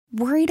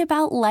Worried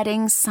about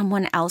letting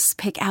someone else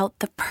pick out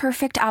the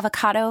perfect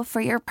avocado for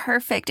your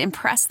perfect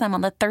impress them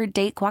on the third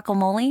date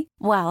guacamole?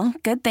 Well,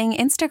 good thing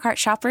Instacart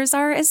shoppers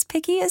are as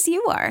picky as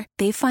you are.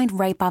 They find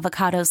ripe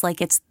avocados like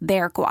it's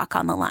their guac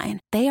on the line.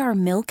 They are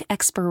milk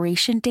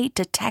expiration date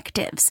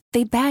detectives.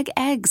 They bag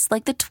eggs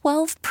like the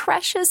 12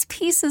 precious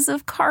pieces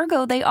of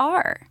cargo they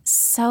are.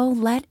 So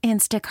let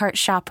Instacart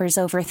shoppers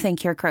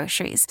overthink your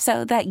groceries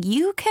so that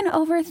you can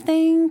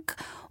overthink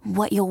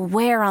what you'll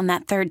wear on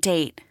that third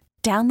date.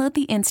 Download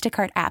the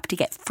Instacart app to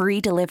get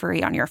free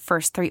delivery on your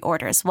first 3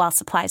 orders while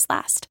supplies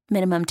last.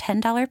 Minimum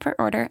 $10 per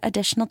order.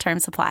 Additional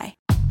terms apply.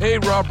 Hey,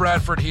 Rob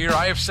Bradford here.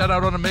 I have set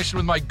out on a mission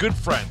with my good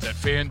friends at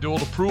FanDuel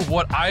to prove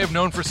what I have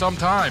known for some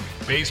time.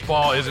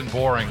 Baseball isn't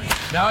boring.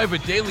 Now I have a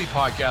daily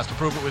podcast to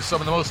prove it with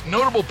some of the most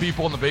notable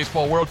people in the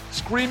baseball world,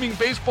 screaming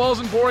baseball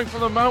isn't boring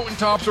from the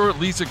mountaintops, or at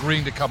least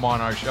agreeing to come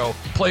on our show.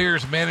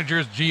 Players,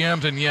 managers,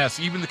 GMs, and yes,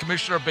 even the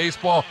commissioner of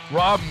baseball,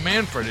 Rob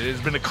Manfred. It has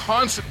been a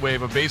constant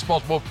wave of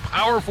baseball's most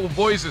powerful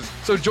voices.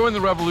 So join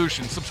the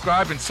revolution.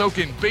 Subscribe and soak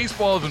in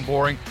Baseball Isn't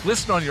Boring.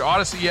 Listen on your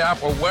Odyssey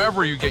app or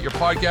wherever you get your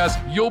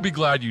podcasts. You'll be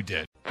glad you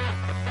did.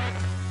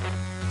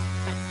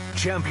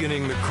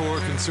 Championing the core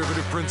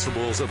conservative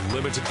principles of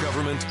limited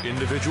government,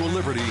 individual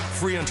liberty,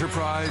 free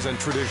enterprise, and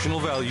traditional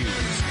values.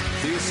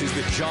 This is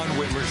the John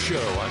Whitmer Show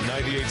on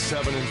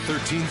 98.7 and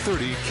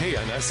 1330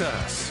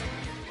 KNSS.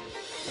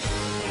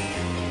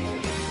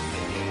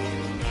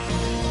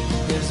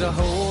 There's a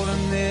hole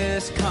in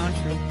this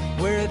country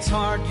where it's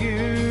hard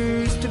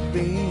used to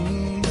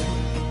be.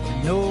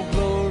 No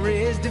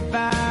glory is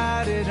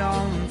divided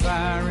on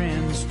fire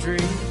in the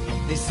street.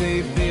 They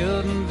say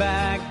building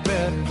back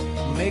better,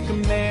 make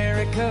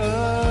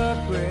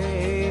America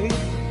great.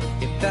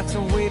 If that's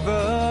a wave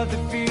of the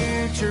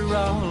future,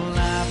 all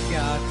I've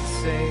got to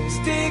say,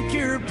 stick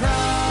your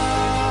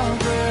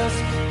progress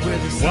where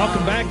the sun.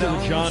 Welcome back to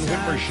the John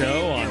Whitmer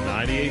Show on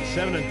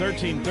 98.7 and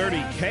 1330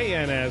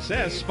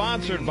 KNSS,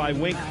 sponsored by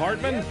Wink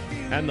Hartman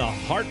and the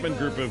Hartman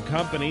Group of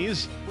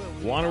Companies.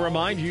 Want to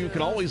remind you, you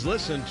can always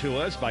listen to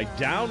us by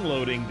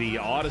downloading the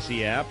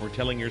Odyssey app or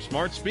telling your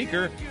smart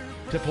speaker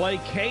to play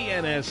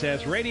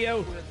KNSS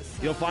Radio.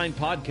 You'll find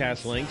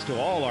podcast links to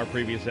all our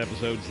previous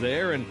episodes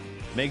there, and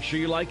make sure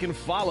you like and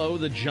follow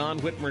the John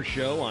Whitmer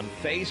Show on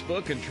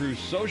Facebook and True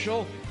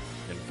Social,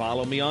 and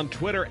follow me on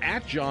Twitter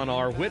at John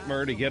R.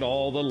 Whitmer to get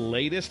all the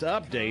latest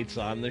updates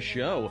on the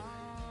show.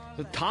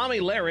 So Tommy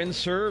Lahren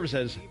serves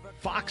as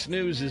Fox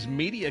News'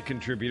 media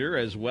contributor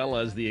as well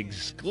as the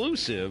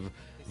exclusive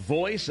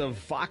voice of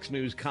Fox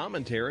News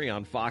commentary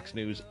on Fox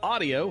News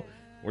Audio,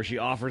 where she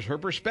offers her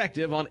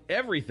perspective on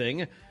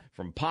everything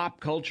from pop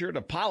culture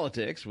to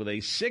politics with a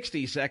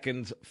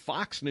 60-second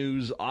Fox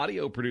News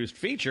audio-produced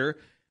feature,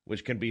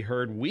 which can be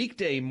heard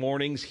weekday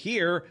mornings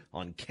here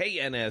on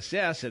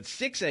KNSS at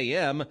 6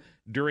 a.m.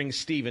 during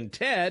Steve and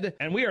Ted.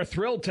 And we are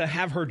thrilled to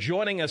have her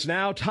joining us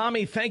now.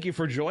 Tommy, thank you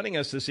for joining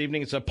us this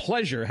evening. It's a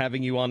pleasure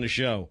having you on the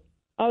show.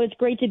 Oh, it's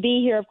great to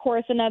be here. Of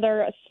course,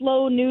 another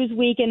slow news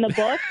week in the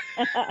book.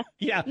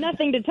 Yeah.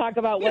 Nothing to talk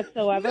about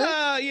whatsoever.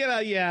 No,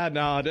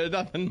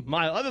 nothing.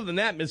 Other than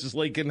that, Mrs.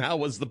 Lincoln, how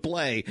was the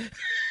play?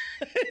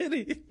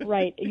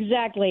 Right,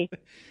 exactly.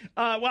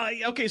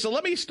 Okay, so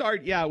let me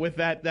start, with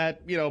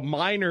that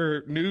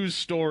minor news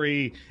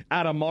story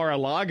out of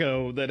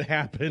Mar-a-Lago that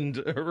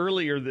happened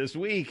earlier this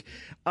week.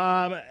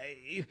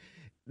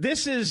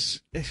 This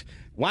is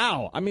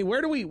wow. I mean,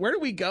 where do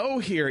we go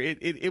here?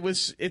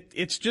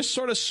 It's just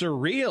sort of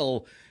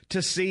surreal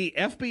to see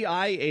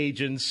FBI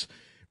agents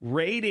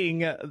raiding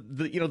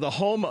the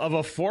home of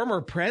a former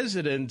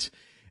president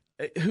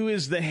who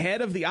is the head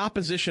of the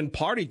opposition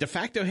party, de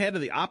facto head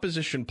of the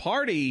opposition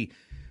party,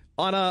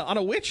 on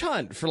a witch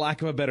hunt, for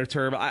lack of a better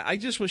term. I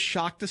just was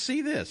shocked to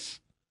see this.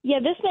 Yeah,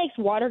 this makes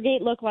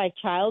Watergate look like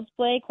child's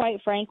play,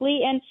 quite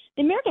frankly. And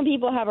the American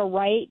people have a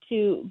right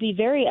to be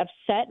very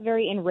upset,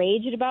 very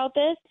enraged about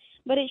this.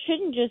 But it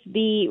shouldn't just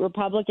be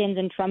Republicans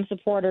and Trump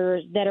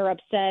supporters that are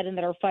upset and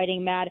that are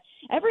fighting mad.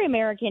 Every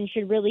American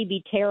should really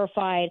be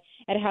terrified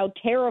at how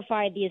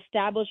terrified the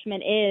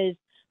establishment is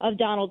of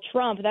Donald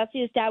Trump. That's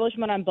the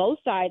establishment on both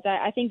sides.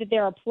 I think that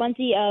there are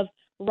plenty of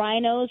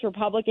rhinos,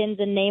 Republicans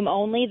in name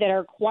only, that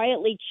are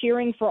quietly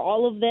cheering for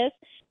all of this.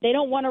 They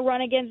don't want to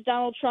run against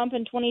Donald Trump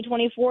in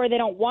 2024. They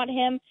don't want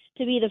him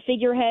to be the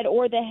figurehead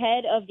or the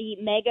head of the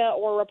MAGA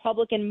or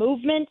Republican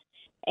movement.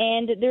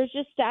 And there's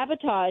just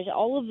sabotage.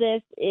 All of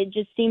this, it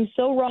just seems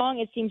so wrong.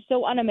 It seems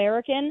so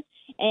un-American.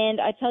 And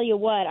I tell you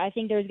what, I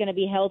think there's going to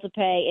be hell to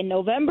pay in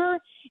November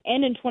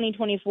and in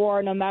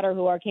 2024, no matter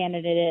who our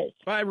candidate is.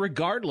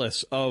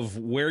 Regardless of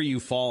where you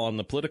fall on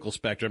the political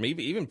spectrum,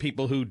 even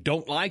people who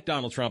don't like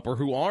Donald Trump or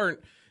who aren't,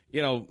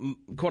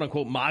 quote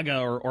unquote MAGA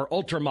or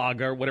ultra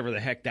MAGA or whatever the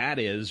heck that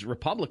is,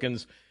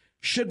 Republicans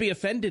should be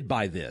offended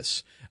by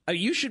this.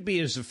 You should be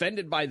as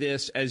offended by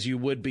this as you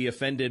would be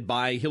offended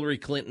by Hillary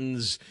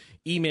Clinton's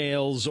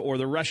emails or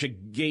the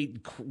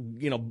Russiagate,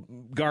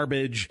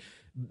 garbage.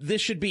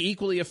 This should be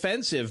equally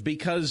offensive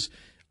because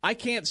I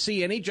can't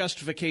see any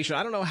justification.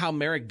 I don't know how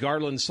Merrick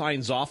Garland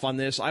signs off on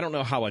this. I don't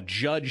know how a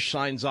judge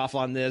signs off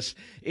on this.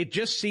 It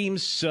just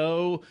seems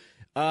so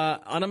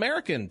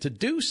un-American to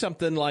do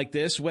something like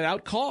this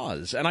without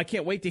cause. And I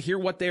can't wait to hear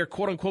what their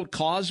quote-unquote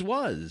cause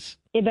was.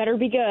 It better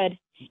be good.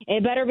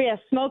 It better be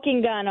a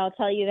smoking gun, I'll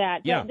tell you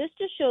that. Yeah. But this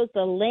just shows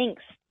the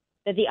lengths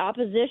that the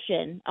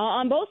opposition,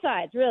 on both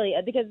sides, really,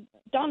 because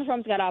Donald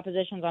Trump's got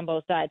oppositions on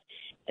both sides,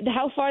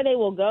 how far they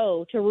will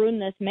go to ruin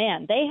this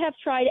man. They have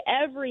tried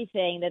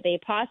everything that they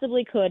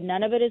possibly could.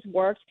 None of it has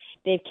worked.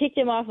 They've kicked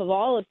him off of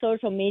all of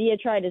social media,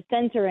 tried to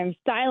censor him,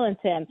 silence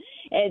him,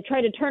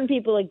 tried to turn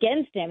people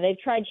against him. They've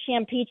tried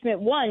Champeachment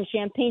 1,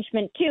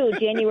 Champeachment 2,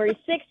 January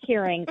 6th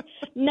hearings.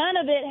 None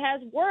of it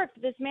has worked.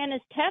 This man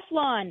is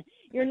Teflon.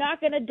 You're not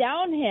going to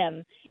down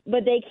him.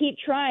 But they keep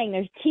trying.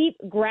 They keep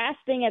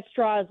grasping at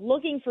straws,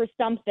 looking for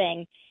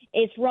something.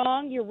 It's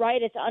wrong. You're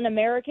right. It's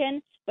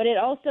un-American. But it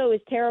also is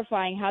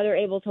terrifying how they're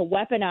able to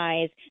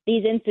weaponize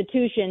these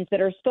institutions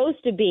that are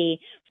supposed to be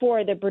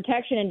for the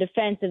protection and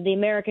defense of the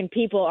American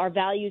people, our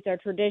values, our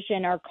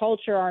tradition, our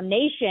culture, our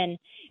nation,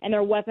 and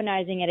they're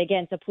weaponizing it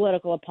against a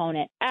political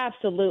opponent.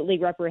 Absolutely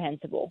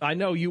reprehensible. I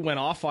know you went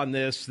off on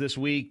this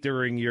week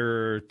during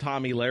your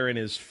Tomi Lahren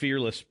is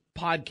Fearless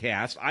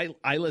podcast.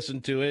 I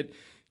listened to it.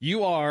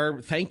 You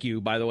are, thank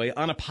you, by the way,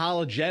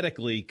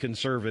 unapologetically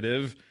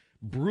conservative,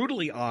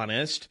 brutally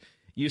honest.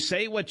 You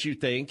say what you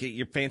think.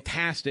 You're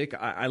fantastic.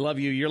 I love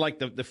you. You're like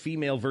the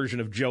female version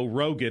of Joe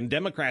Rogan.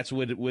 Democrats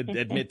would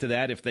admit to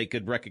that if they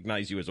could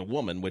recognize you as a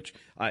woman, which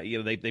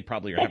they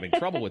probably are having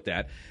trouble with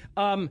that.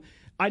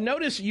 I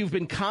notice you've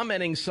been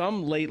commenting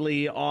some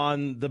lately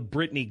on the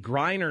Brittany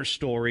Griner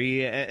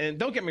story, and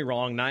don't get me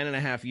wrong,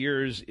 9.5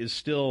 years is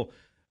still,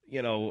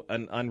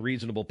 an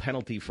unreasonable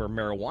penalty for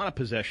marijuana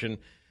possession.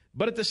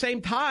 But at the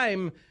same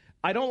time,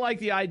 I don't like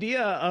the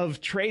idea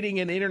of trading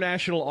an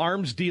international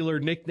arms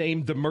dealer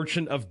nicknamed the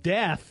Merchant of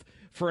Death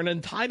for an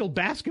entitled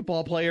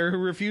basketball player who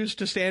refused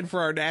to stand for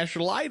our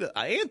national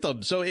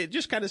anthem. So it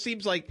just kind of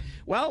seems like,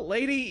 well,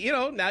 lady,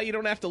 now you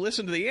don't have to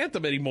listen to the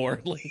anthem anymore,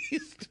 at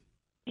least.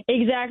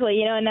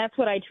 Exactly, and that's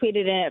what I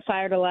tweeted, and it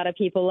fired a lot of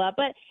people up.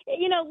 But,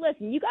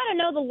 listen, you got to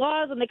know the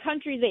laws in the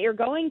countries that you're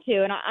going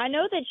to. And I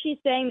know that she's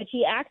saying that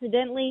she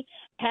accidentally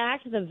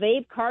packed the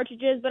vape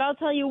cartridges, but I'll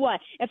tell you what,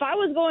 if I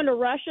was going to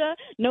Russia,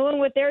 knowing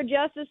what their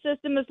justice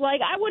system is like,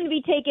 I wouldn't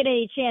be taking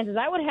any chances.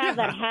 I would have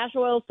that hash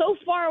oil so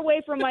far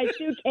away from my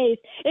suitcase,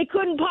 it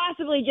couldn't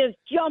possibly just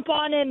jump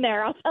on in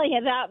there. I'll tell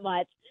you that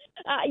much.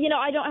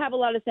 I don't have a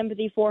lot of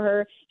sympathy for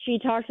her. She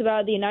talks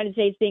about the United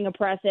States being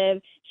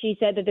oppressive. She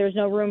said that there's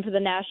no room for the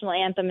national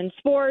anthem in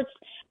sports.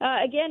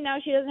 Again, now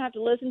she doesn't have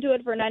to listen to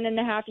it for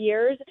 9.5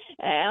 years.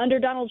 Under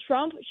Donald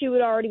Trump, she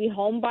would already be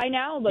home by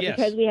now. But yes,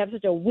 because we have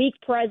such a weak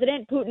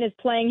president, Putin is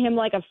playing him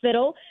like a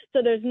fiddle. So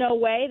there's no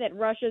way that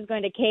Russia is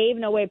going to cave.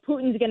 No way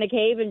Putin's going to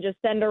cave and just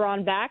send her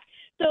on back.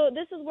 So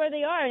this is where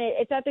they are, and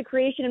it's at the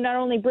creation of not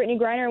only Brittany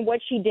Griner and what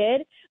she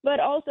did,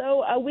 but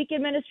also a weak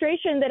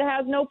administration that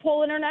has no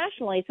pull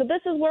internationally. So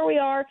this is where we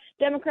are.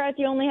 Democrats,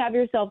 you only have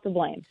yourself to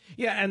blame.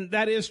 Yeah, and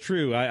that is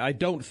true. I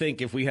don't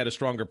think if we had a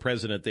stronger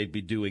president, they'd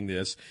be doing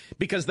this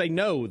because they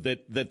know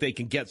that they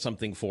can get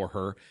something for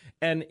her.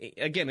 And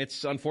again,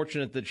 it's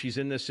unfortunate that she's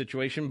in this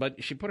situation,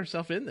 but she put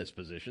herself in this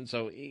position.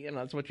 So,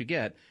 that's what you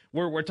get.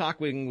 We're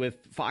talking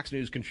with Fox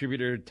News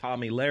contributor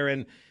Tomi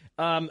Lahren.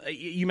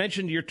 You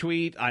mentioned your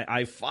tweet.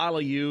 I follow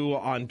you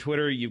on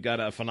Twitter. You've got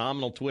a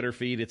phenomenal Twitter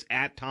feed. It's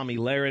at Tomi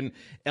Lahren,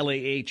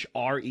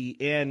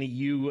 Lahren.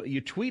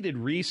 You tweeted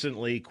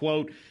recently,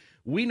 quote,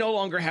 "We no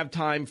longer have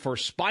time for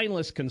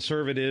spineless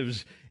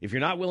conservatives. If you're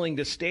not willing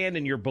to stand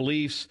in your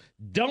beliefs,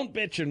 don't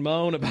bitch and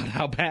moan about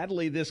how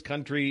badly this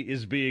country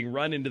is being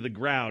run into the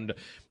ground."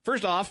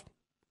 First off,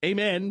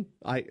 amen.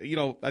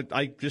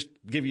 I just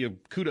give you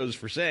kudos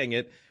for saying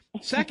it.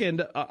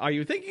 Second, are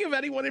you thinking of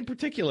anyone in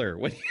particular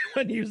when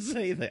you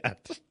say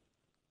that?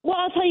 Well,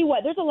 I'll tell you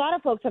what, there's a lot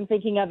of folks I'm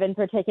thinking of in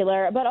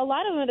particular, but a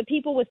lot of them are the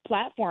people with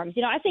platforms.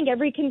 I think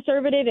every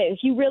conservative, if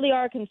you really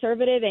are a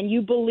conservative and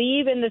you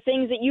believe in the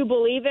things that you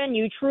believe in,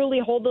 you truly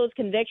hold those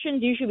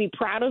convictions, you should be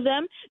proud of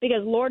them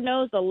because Lord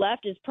knows the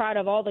left is proud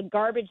of all the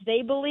garbage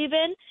they believe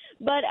in.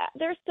 But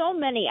there's so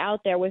many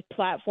out there with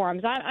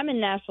platforms. I'm in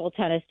Nashville,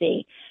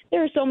 Tennessee.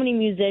 There are so many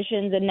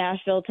musicians in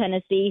Nashville,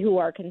 Tennessee who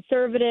are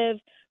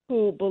conservative,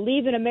 who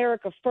believe in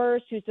America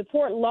first, who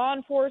support law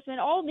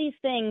enforcement, all these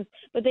things,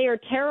 but they are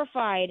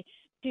terrified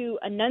to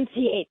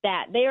enunciate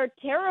that. They are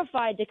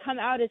terrified to come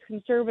out as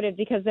conservative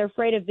because they're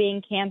afraid of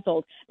being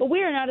canceled. But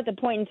we are not at the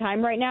point in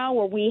time right now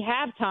where we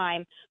have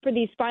time for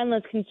these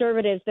spineless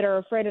conservatives that are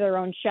afraid of their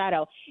own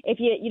shadow. If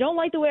you don't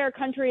like the way our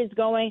country is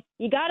going,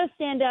 you got to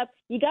stand up.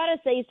 You got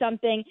to say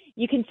something.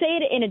 You can say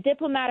it in a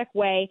diplomatic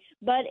way,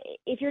 but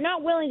if you're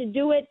not willing to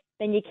do it,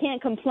 then you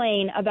can't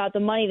complain about the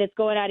money that's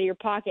going out of your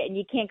pocket, and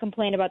you can't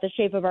complain about the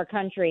shape of our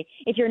country.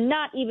 If you're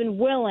not even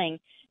willing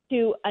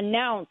to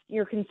announce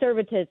your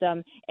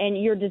conservatism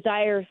and your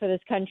desires for this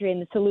country and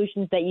the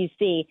solutions that you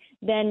see,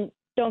 then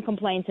don't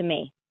complain to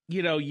me.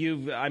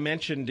 I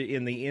mentioned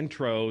in the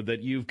intro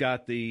that you've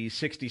got the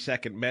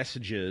 60-second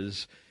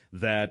messages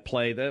that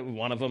play.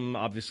 One of them,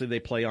 obviously, they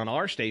play on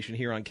our station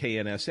here on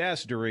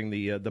KNSS during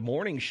the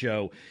morning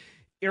show.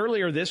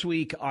 Earlier this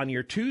week on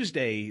your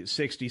Tuesday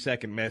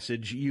 60-second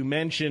message, you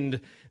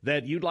mentioned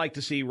that you'd like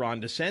to see Ron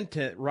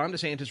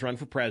DeSantis run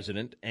for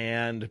president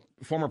and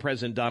former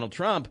President Donald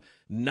Trump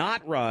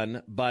not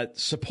run but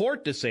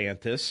support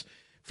DeSantis.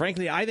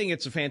 Frankly, I think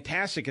it's a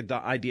fantastic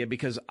idea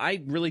because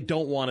I really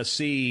don't want to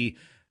see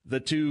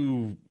the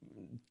two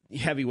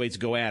heavyweights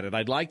go at it.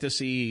 I'd like to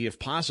see, if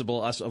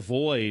possible, us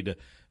avoid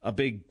a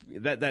big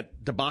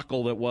that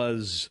debacle that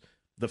was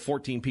the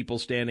 14 people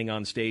standing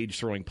on stage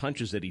throwing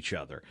punches at each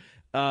other.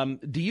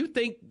 Do you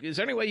think, is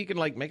there any way you can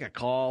make a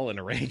call and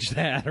arrange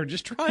that, or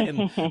just try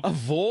and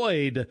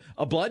avoid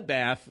a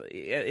bloodbath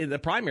in the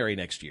primary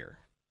next year?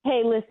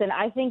 Hey, listen,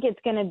 I think it's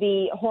going to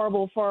be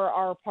horrible for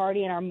our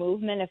party and our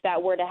movement if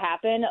that were to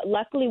happen.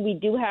 Luckily, we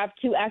do have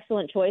two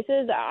excellent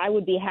choices. I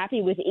would be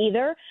happy with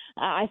either.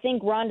 I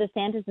think Ron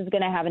DeSantis is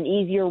going to have an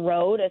easier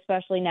road,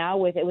 especially now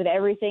with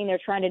everything they're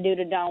trying to do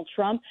to Donald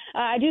Trump.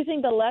 I do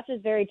think the left is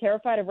very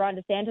terrified of Ron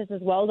DeSantis as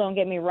well, don't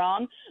get me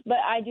wrong, but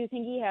I do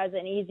think he has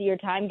an easier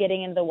time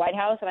getting into the White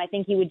House, and I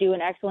think he would do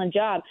an excellent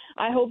job.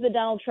 I hope that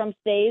Donald Trump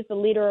stays the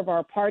leader of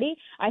our party.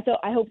 I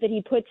hope that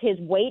he puts his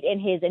weight and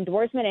his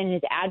endorsement and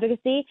his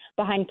advocacy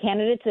behind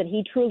candidates that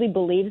he truly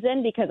believes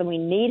in, because we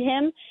need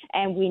him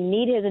and we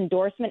need his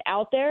endorsement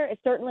out there.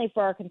 It's certainly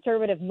for our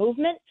conservative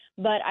movement,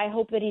 but I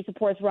hope that he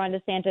supports Ron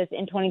DeSantis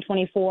in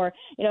 2024.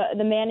 You know,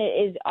 the man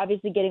is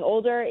obviously getting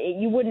older.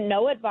 You wouldn't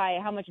know it by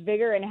how much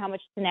vigor and how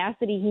much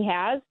tenacity he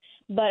has,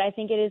 but I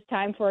think it is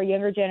time for a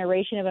younger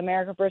generation of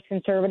America First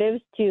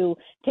conservatives to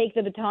take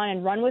the baton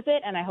and run with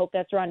it, and I hope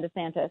that's Ron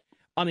DeSantis.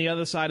 On the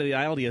other side of the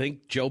aisle, do you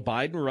think Joe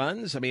Biden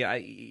runs? I mean,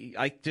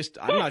 I'm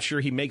not sure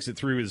he makes it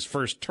through his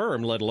first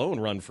term, let alone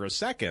run for a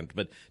second.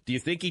 But do you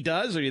think he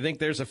does, or do you think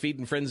there's a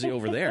feeding frenzy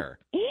over there?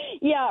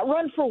 Yeah,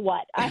 run for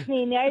what? I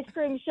mean, the ice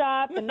cream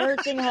shop, the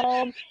nursing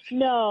home.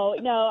 No,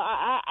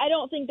 I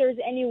don't think there's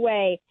any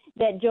way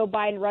that Joe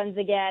Biden runs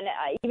again.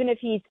 Even if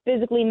he's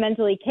physically,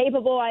 mentally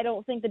capable, I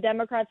don't think the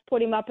Democrats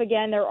put him up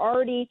again. They're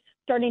already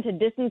starting to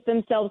distance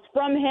themselves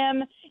from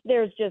him.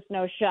 There's just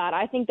no shot.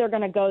 I think they're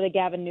going to go the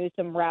Gavin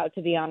Newsom route,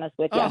 to be honest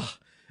with you.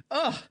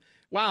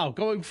 Wow,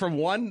 going from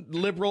one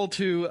liberal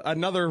to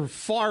another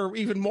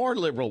even more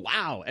liberal.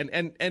 Wow.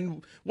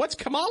 And what's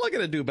Kamala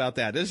going to do about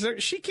that?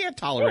 She can't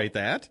tolerate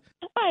that.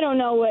 I don't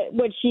know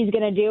what she's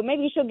going to do.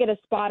 Maybe she'll get a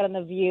spot on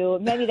The View.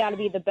 Maybe that'll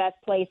be the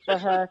best place for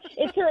her.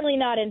 It's certainly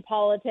not in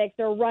politics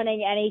or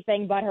running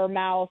anything but her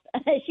mouth.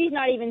 She's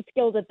not even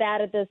skilled at that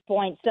at this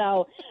point.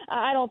 So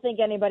I don't think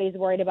anybody's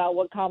worried about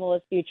what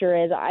Kamala's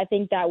future is. I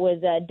think that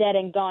was dead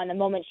and gone the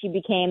moment she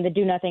became the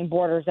do-nothing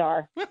border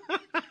czar.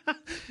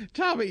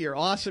 Tommy, you're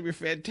awesome. You're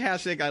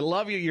fantastic. I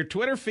love you. Your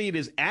Twitter feed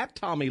is at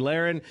Tommy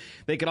Lahren.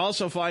 They can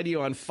also find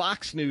you on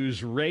Fox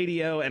News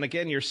Radio. And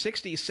again, your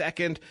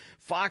 60-second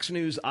Fox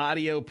News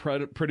audio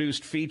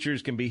produced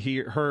features can be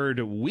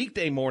heard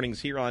weekday mornings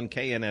here on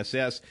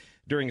KNSS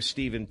during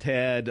Steve and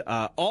Ted.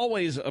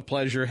 Always a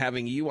pleasure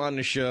having you on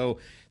the show.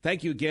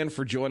 Thank you again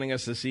for joining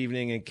us this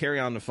evening, and carry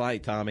on the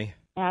fight, Tommy.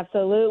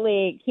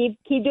 Absolutely.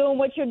 Keep doing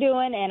what you're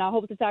doing, and I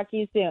hope to talk to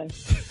you soon.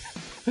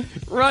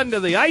 Run to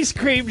the ice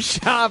cream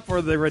shop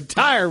or the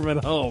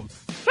retirement home.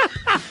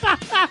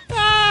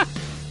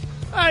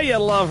 You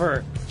love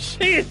her.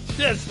 She is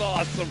just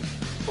awesome.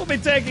 We'll be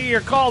taking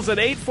your calls at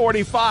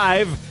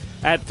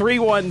 8:45 at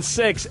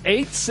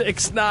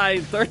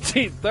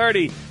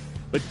 316-869-1330.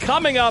 But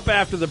coming up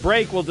after the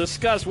break, we'll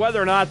discuss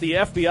whether or not the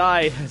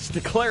FBI has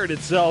declared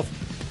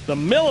itself the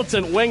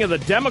militant wing of the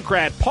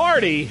Democrat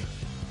Party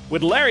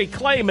with Larry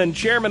Klayman,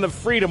 chairman of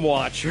Freedom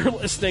Watch. You're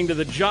listening to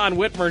the John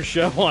Whitmer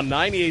Show on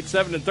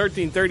 98.7 and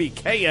 1330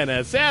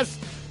 KNSS.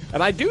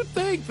 And I do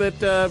think that,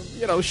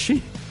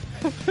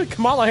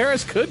 Kamala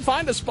Harris could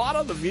find a spot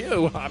on The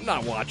View. I'm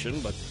not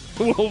watching, but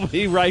we'll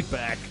be right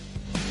back.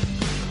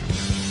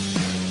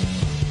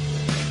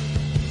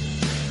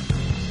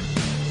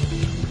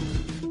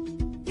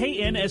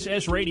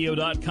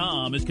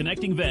 KNSSradio.com is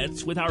connecting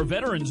vets with our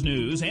veterans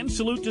news and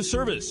Salute to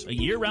Service, a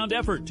year-round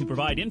effort to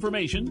provide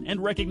information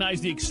and recognize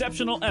the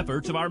exceptional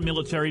efforts of our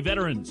military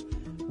veterans.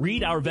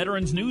 Read our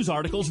veterans news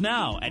articles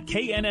now at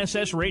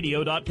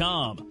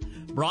KNSSradio.com.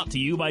 Brought to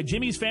you by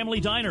Jimmy's Family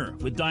Diner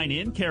with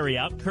dine-in,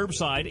 carry-out,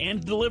 curbside,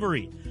 and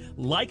delivery.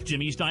 Like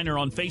Jimmy's Diner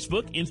on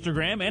Facebook,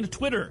 Instagram, and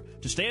Twitter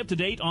to stay up to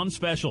date on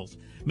specials.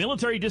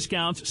 Military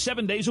discounts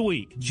 7 days a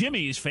week.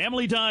 Jimmy's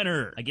Family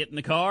Diner. I get in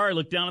the car, I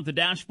look down at the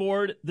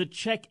dashboard, the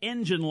check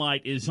engine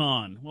light is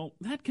on. Well,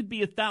 that could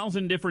be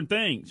 1,000 different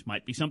things.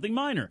 Might be something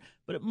minor,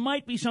 but it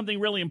might be something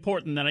really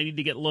important that I need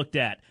to get looked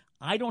at.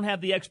 I don't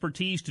have the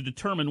expertise to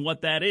determine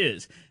what that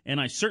is,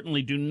 and I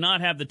certainly do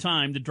not have the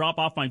time to drop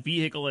off my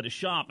vehicle at a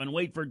shop and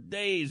wait for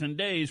days and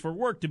days for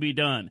work to be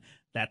done.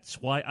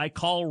 That's why I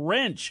call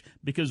Wrench,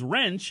 because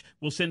Wrench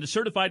will send a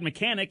certified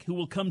mechanic who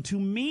will come to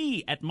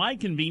me at my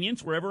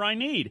convenience wherever I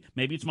need.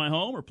 Maybe it's my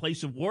home or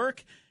place of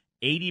work.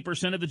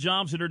 80% of the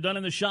jobs that are done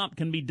in the shop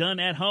can be done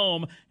at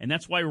home, and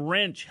that's why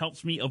Wrench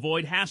helps me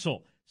avoid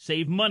hassle,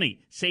 save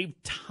money, save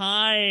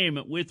time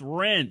with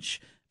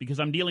Wrench. because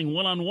I'm dealing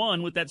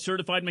one-on-one with that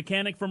certified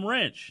mechanic from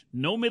Wrench.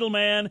 No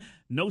middleman,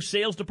 no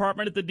sales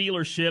department at the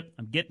dealership.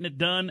 I'm getting it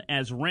done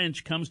as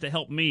Wrench comes to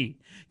help me.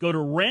 Go to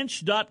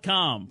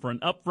wrench.com for an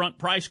upfront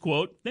price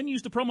quote, then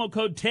use the promo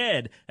code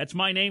TED. That's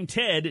my name,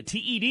 Ted,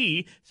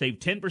 T-E-D. Save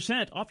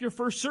 10% off your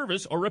first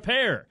service or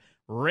repair.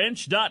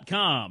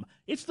 Wrench.com.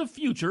 It's the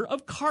future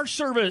of car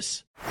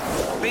service.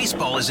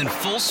 Baseball is in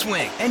full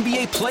swing.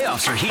 NBA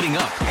playoffs are heating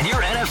up, and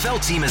your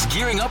NFL team is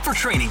gearing up for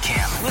training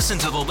camp. Listen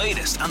to the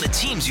latest on the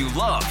teams you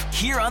love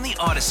here on the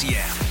Odyssey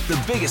app.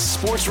 The biggest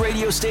sports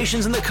radio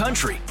stations in the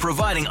country,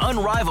 providing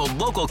unrivaled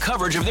local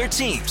coverage of their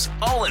teams,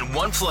 all in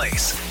one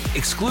place.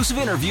 Exclusive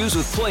interviews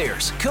with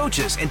players,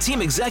 coaches, and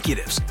team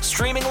executives,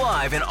 streaming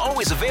live and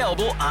always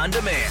available on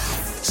demand.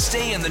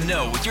 Stay in the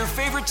know with your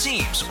favorite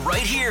teams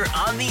right here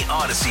on the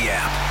Odyssey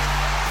app.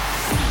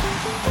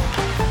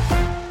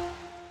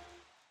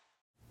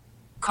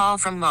 Call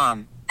from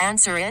mom.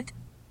 Answer it.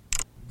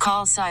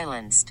 Call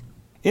silenced.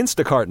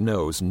 Instacart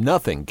knows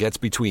nothing gets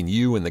between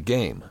you and the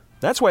game.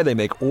 That's why they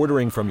make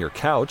ordering from your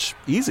couch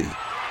easy.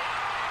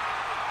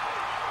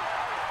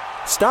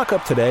 Stock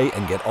up today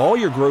and get all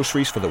your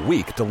groceries for the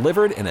week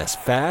delivered in as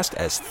fast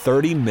as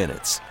 30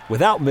 minutes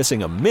without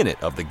missing a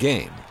minute of the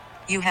game.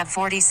 You have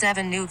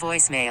 47 new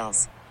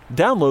voicemails.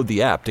 Download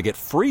the app to get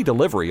free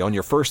delivery on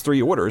your first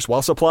 3 orders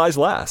while supplies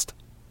last.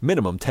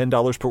 Minimum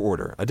 $10 per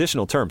order.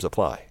 Additional terms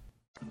apply.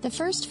 The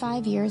first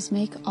 5 years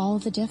make all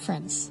the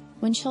difference.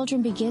 When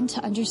children begin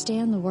to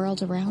understand the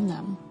world around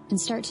them and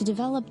start to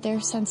develop their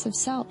sense of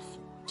self,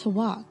 to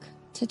walk,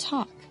 to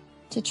talk,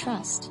 to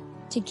trust,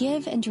 to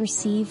give and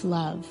receive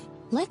love.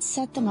 Let's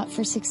set them up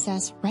for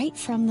success right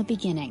from the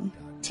beginning.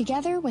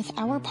 Together with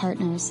our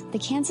partners, the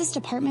Kansas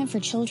Department for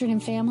Children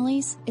and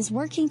Families is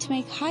working to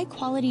make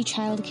high-quality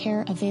child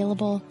care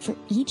available for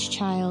each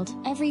child,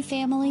 every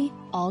family,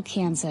 all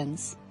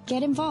Kansans.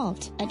 Get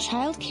involved at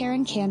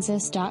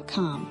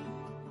childcareinkansas.com.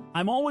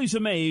 I'm always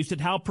amazed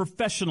at how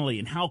professionally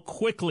and how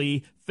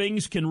quickly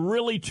things can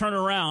really turn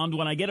around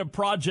when I get a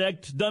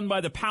project done by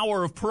the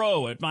power of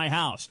pro at my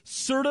house.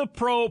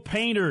 CertaPro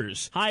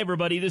Painters. Hi,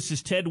 everybody. This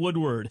is Ted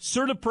Woodward.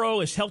 CertaPro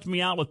has helped me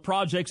out with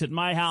projects at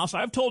my house.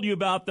 I've told you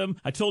about them.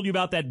 I told you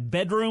about that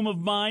bedroom of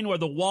mine where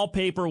the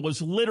wallpaper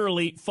was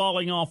literally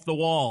falling off the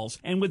walls.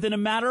 And within a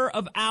matter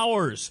of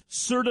hours,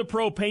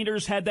 CertaPro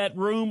Painters had that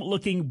room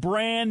looking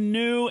brand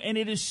new, and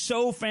it is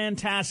so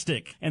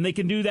fantastic. And they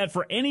can do that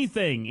for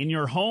anything in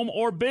your home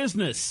or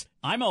business.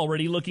 I'm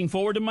already looking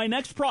forward to my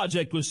next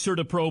project with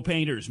CertaPro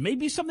Painters.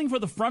 Maybe something for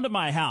the front of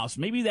my house.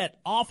 Maybe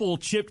that awful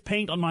chipped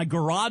paint on my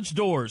garage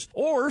doors.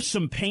 Or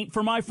some paint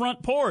for my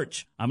front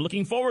porch. I'm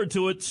looking forward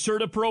to it.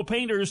 CertaPro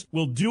Painters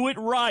will do it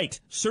right.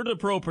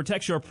 CertaPro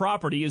protects your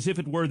property as if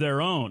it were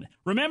their own.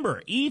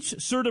 Remember, each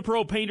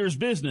CertaPro Painters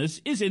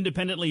business is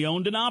independently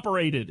owned and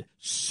operated.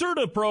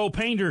 CertaPro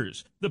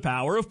Painters, the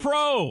power of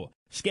pro.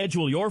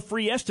 Schedule your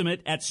free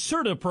estimate at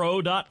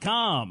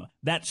CertaPro.com.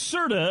 That's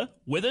Certa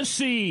with a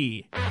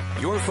C.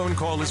 Your phone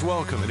call is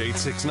welcome at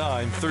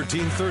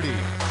 869-1330.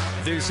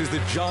 This is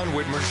the John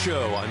Whitmer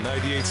Show on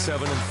 98.7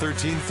 and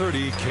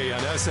 1330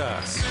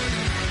 KNSS.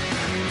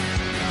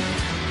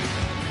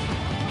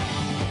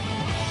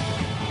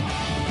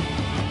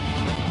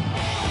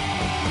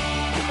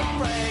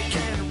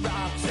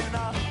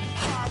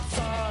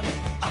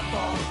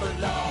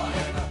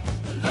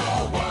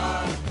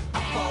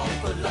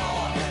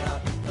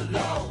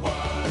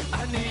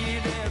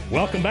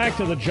 Welcome back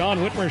to the John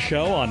Whitmer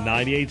Show on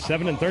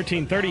 98.7 and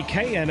 1330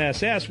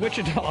 KNSS,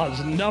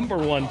 Wichita's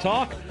 #1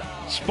 talk,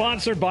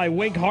 sponsored by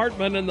Wink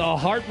Hartman and the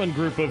Hartman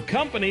Group of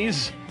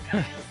Companies.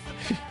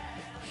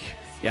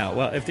 Yeah,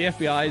 well, if the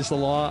FBI is the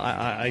law,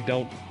 I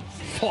don't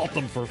fault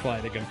them for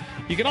fighting them.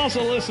 You can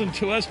also listen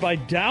to us by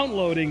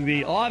downloading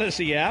the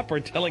Odyssey app or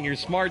telling your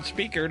smart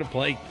speaker to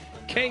play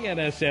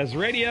KNSS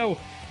Radio.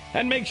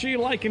 And make sure you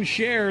like and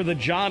share the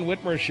John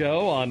Whitmer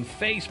Show on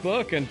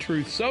Facebook and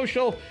Truth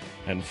Social.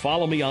 And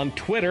follow me on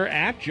Twitter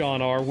at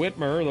John R.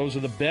 Whitmer. Those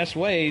are the best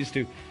ways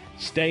to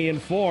stay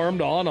informed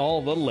on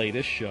all the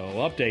latest show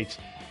updates.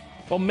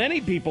 Well,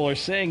 many people are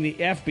saying the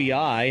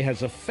FBI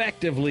has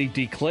effectively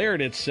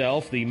declared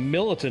itself the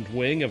militant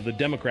wing of the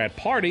Democrat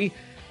Party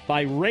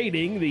by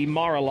raiding the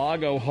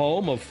Mar-a-Lago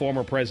home of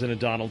former President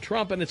Donald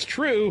Trump. And it's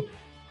true,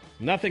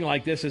 nothing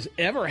like this has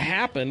ever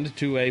happened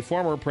to a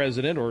former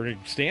president or a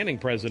standing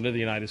president of the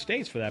United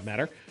States, for that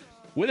matter.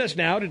 With us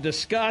now to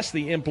discuss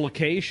the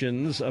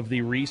implications of the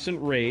recent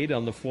raid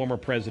on the former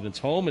president's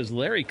home is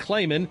Larry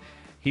Klayman.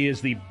 He is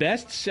the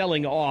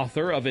best-selling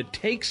author of It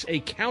Takes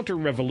a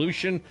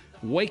Counter-Revolution,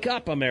 Wake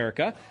Up,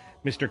 America.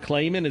 Mr.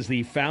 Klayman is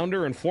the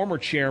founder and former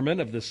chairman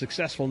of the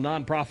successful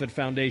nonprofit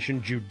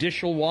foundation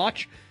Judicial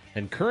Watch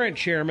and current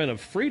chairman of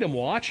Freedom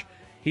Watch.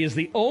 He is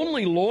the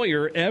only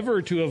lawyer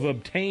ever to have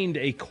obtained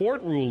a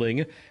court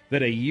ruling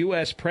that a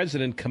U.S.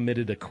 president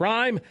committed a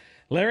crime.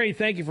 Larry,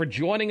 thank you for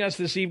joining us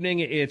this evening.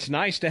 It's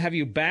nice to have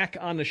you back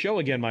on the show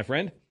again, my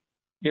friend.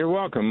 You're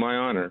welcome. My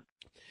honor.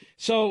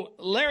 So,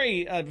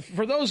 Larry,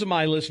 for those of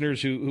my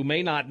listeners who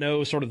may not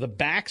know sort of the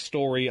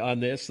backstory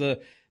on this,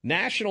 the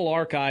National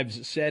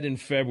Archives said in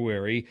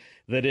February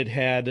that it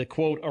had,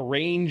 quote,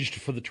 arranged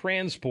for the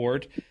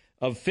transport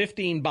of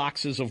 15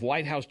 boxes of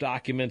White House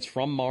documents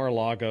from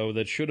Mar-a-Lago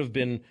that should have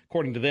been,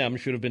 according to them,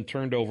 should have been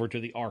turned over to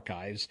the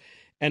archives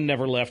and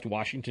never left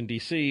Washington,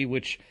 D.C.,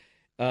 which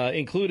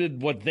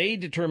included what they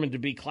determined to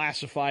be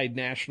classified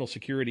national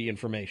security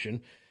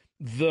information.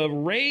 The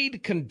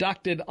raid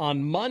conducted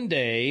on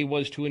Monday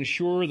was to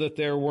ensure that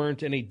there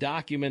weren't any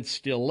documents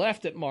still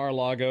left at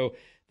Mar-a-Lago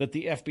that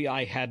the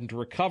FBI hadn't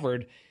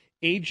recovered.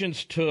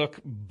 Agents took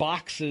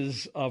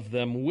boxes of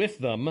them with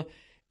them.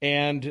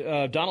 And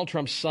Donald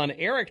Trump's son,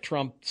 Eric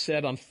Trump,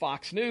 said on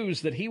Fox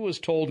News that he was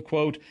told,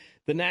 quote,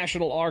 the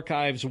National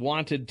Archives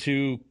wanted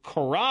to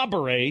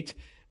corroborate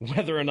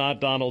whether or not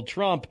Donald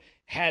Trump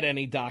had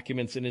any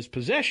documents in his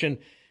possession.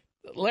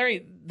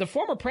 Larry, the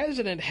former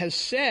president has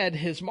said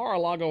his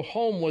Mar-a-Lago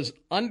home was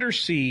under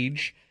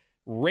siege,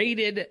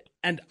 raided,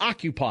 and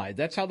occupied.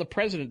 That's how the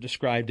president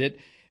described it,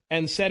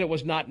 and said it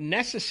was not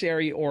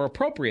necessary or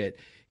appropriate.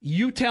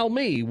 You tell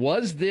me,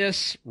 was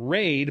this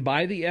raid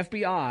by the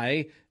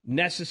FBI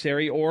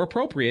necessary or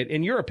appropriate,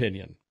 in your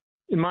opinion?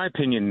 In my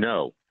opinion,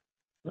 no.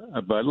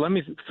 But let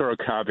me throw a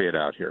caveat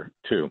out here,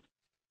 too,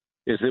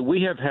 is that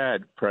we have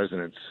had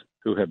presidents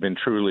who have been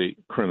truly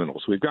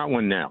criminals. We've got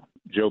one now,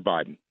 Joe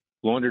Biden,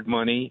 laundered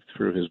money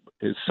through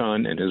his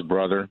son and his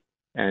brother,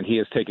 and he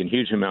has taken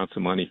huge amounts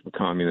of money from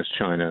communist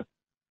China,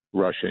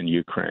 Russia, and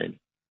Ukraine.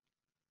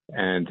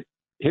 And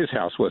his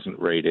house wasn't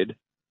raided.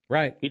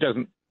 Right. He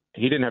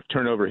didn't have to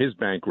turn over his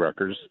bank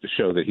records to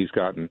show that he's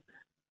gotten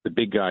the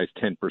big guy's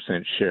 10%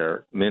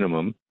 share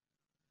minimum.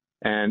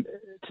 And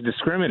to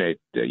discriminate,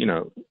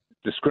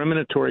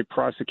 discriminatory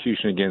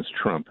prosecution against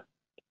Trump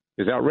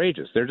is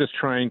outrageous. They're just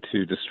trying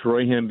to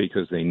destroy him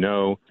because they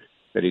know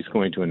that he's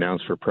going to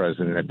announce for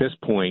president. At this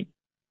point,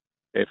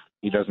 if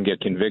he doesn't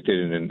get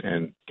convicted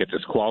and get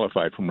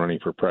disqualified from running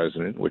for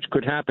president, which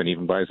could happen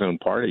even by his own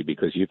party,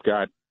 because you've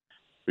got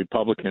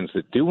Republicans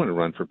that do want to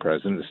run for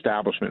president,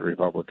 establishment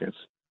Republicans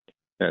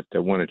that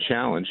want to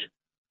challenge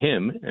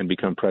him and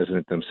become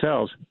president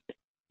themselves,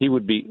 he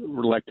would be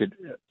elected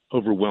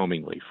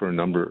overwhelmingly for a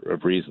number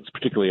of reasons,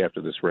 particularly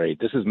after this raid.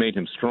 This has made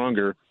him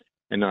stronger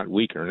and not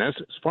weaker. And as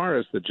far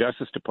as the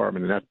Justice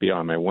Department and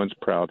FBI, my once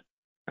proud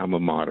alma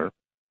mater,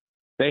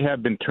 they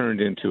have been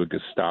turned into a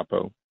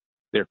Gestapo.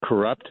 They're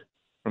corrupt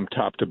from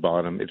top to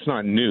bottom. It's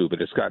not new, but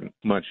it's gotten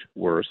much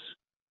worse.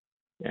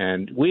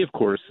 And we, of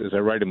course, as I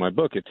write in my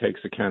book, It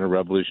Takes a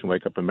Counter-Revolution,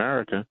 Wake Up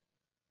America,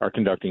 are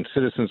conducting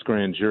citizens'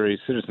 grand juries,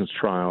 citizens'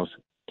 trials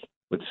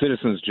with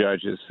citizens'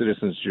 judges,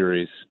 citizens'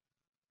 juries.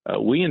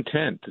 We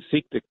intend to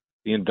seek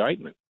the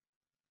indictment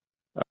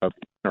of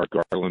Merrick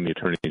Garland, the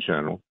Attorney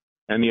General,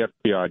 and the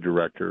FBI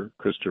Director,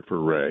 Christopher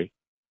Wray,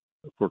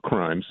 for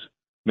crimes,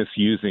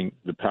 misusing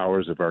the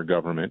powers of our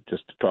government,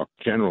 just to talk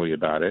generally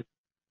about it,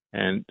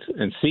 and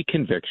seek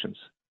convictions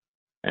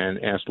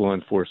and ask law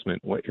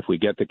enforcement, if we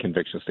get the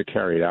convictions, to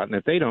carry it out. And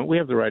if they don't, we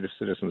have the right of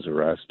citizen's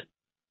arrest.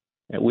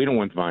 And we don't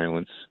want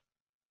violence.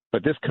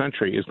 But this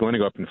country is going to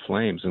go up in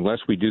flames unless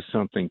we do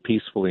something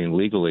peacefully and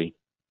legally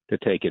to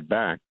take it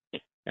back.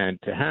 And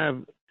to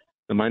have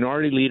the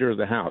minority leader of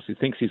the House, who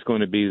thinks he's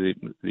going to be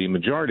the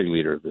majority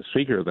leader, the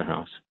Speaker of the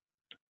House,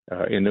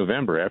 in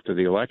November after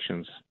the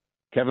elections,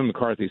 Kevin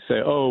McCarthy say,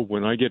 oh,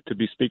 when I get to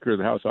be Speaker of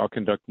the House, I'll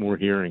conduct more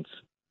hearings.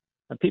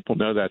 And people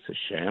know that's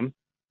a sham.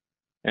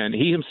 And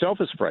he himself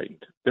is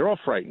frightened. They're all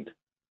frightened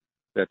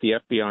that the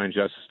FBI and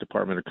Justice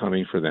Department are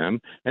coming for them.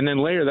 And then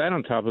layer that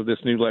on top of this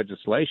new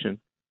legislation,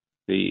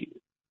 the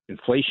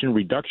Inflation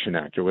Reduction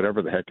Act, or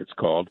whatever the heck it's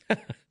called,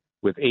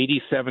 with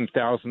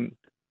 87,000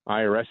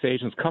 IRS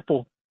agents.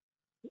 Couple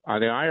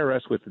the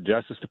IRS with the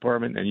Justice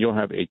Department, and you'll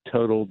have a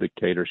total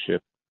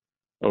dictatorship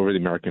over the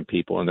American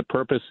people. And the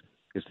purpose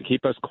is to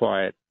keep us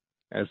quiet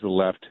as the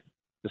left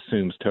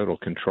assumes total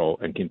control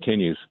and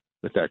continues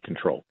with that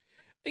control.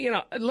 You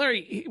know,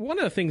 Larry, one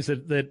of the things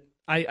that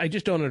I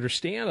just don't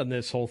understand on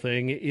this whole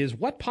thing is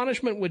what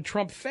punishment would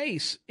Trump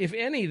face, if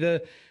any?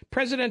 The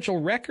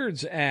Presidential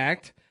Records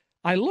Act,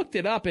 I looked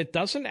it up. It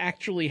doesn't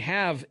actually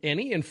have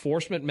any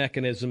enforcement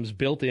mechanisms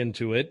built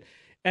into it,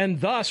 and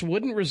thus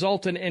wouldn't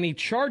result in any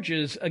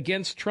charges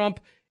against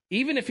Trump,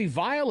 even if he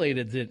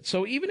violated it.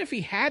 So even if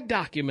he had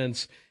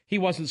documents he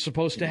wasn't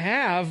supposed to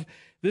have,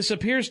 this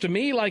appears to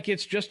me like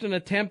it's just an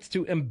attempt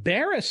to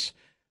embarrass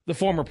the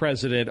former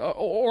president.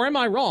 Or am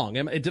I wrong?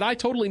 Did I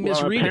totally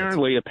misread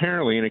it?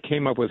 Apparently, and it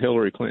came up with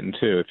Hillary Clinton,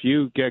 too. If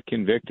you get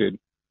convicted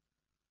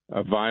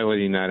of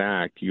violating that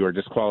act, you are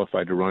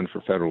disqualified to run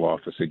for federal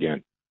office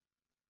again.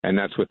 And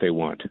that's what they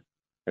want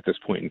at this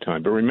point in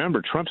time. But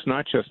remember, Trump's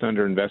not just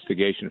under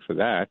investigation for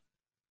that.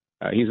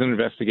 He's under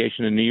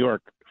investigation in New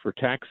York for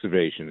tax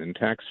evasion and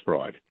tax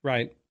fraud.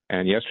 Right.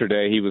 And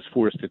yesterday he was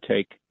forced to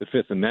take the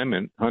Fifth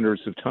Amendment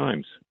hundreds of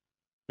times,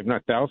 if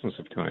not thousands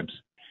of times.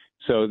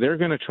 So they're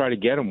going to try to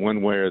get him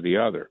one way or the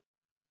other.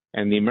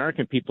 And the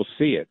American people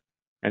see it.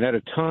 And at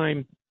a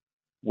time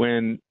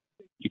when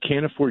you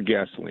can't afford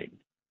gasoline,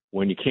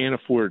 when you can't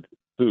afford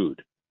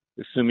food,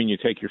 assuming you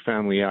take your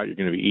family out, you're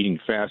going to be eating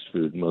fast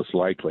food most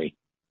likely,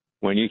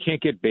 when you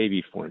can't get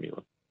baby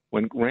formula,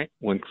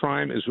 when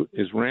crime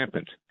is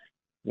rampant,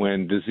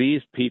 when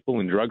diseased people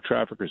and drug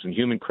traffickers and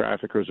human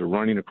traffickers are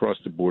running across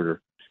the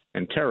border,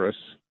 and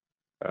terrorists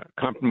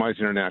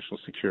compromising our national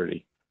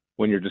security,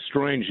 when you're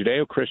destroying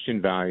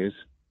Judeo-Christian values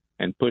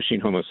and pushing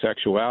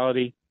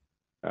homosexuality,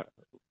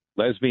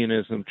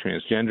 lesbianism,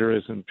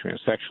 transgenderism,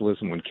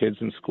 transsexualism on kids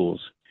in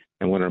schools,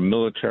 and when our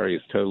military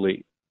is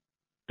totally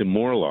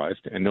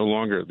demoralized and no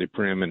longer the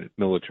preeminent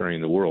military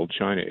in the world,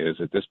 China is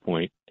at this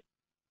point,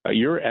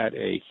 you're at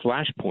a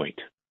flashpoint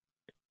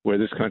where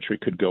this country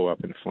could go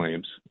up in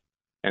flames.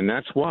 And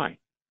that's why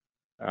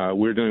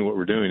we're doing what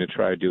we're doing to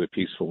try to do it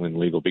peaceful and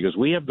legal, because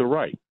we have the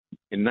right.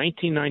 In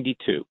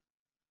 1992,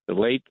 the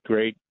late,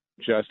 great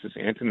Justice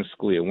Antonin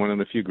Scalia, one of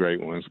the few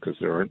great ones because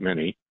there aren't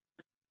many,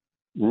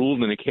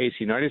 ruled in the case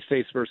United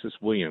States versus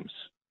Williams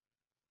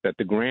that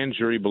the grand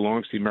jury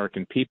belongs to the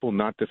American people,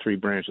 not the three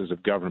branches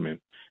of government.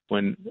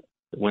 When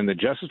the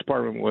Justice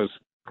Department was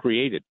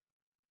created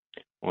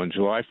on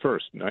July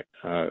 1st,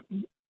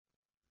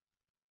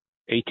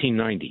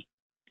 1890,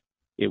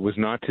 it was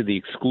not to the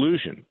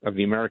exclusion of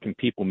the American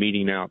people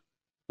meting out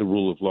the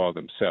rule of law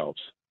themselves.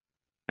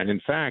 And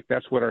in fact,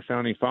 that's what our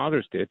founding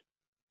fathers did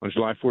on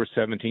July 4th,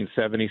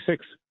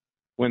 1776,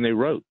 when they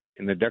wrote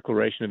in the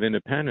Declaration of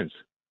Independence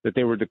that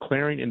they were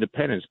declaring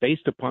independence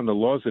based upon the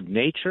laws of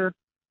nature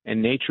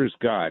and nature's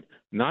God,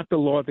 not the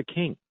law of the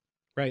king.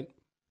 Right.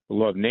 The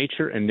law of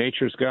nature and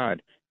nature's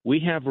God. We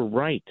have a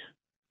right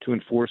to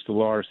enforce the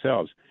law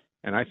ourselves.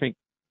 And I think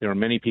there are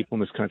many people in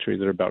this country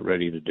that are about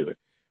ready to do it.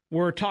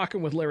 We're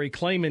talking with Larry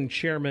Klayman,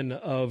 chairman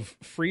of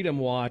Freedom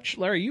Watch.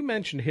 Larry, you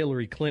mentioned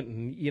Hillary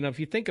Clinton. You know, if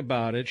you think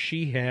about it,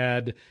 she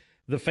had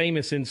the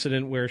famous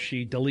incident where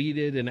she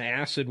deleted and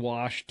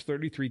acid-washed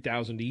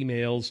 33,000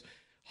 emails.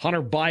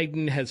 Hunter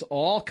Biden has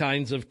all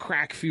kinds of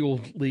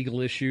crack-fueled legal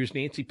issues.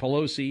 Nancy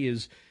Pelosi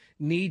is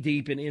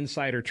knee-deep in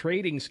insider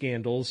trading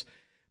scandals.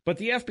 But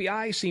the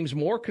FBI seems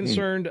more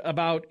concerned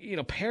about,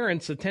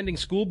 parents attending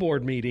school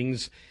board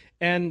meetings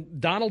and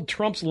Donald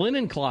Trump's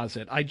linen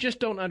closet. I just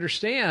don't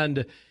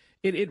understand.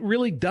 It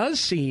really does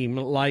seem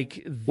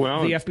like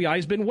the FBI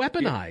has been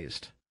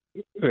weaponized.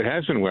 It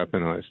has been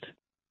weaponized.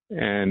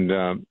 And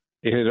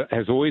it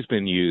has always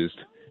been used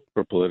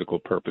for political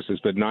purposes,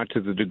 but not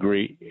to the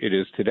degree it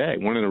is today.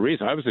 One of the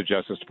reasons I was a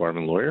Justice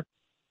Department lawyer,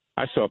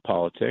 I saw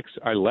politics.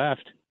 I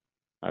left.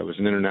 I was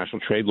an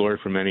international trade lawyer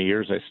for many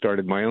years. I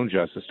started my own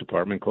Justice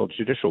Department called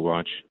Judicial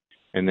Watch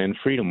and then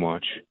Freedom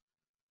Watch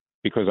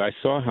because I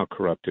saw how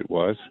corrupt it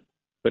was,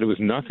 but it was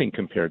nothing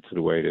compared to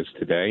the way it is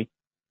today.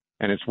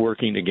 And it's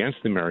working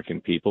against the American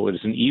people. It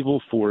is an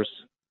evil force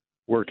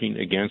working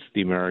against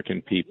the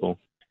American people.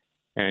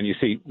 And you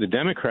see, the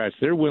Democrats,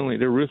 they're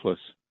ruthless.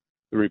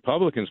 The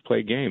Republicans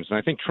play games. And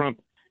I think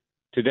Trump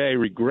today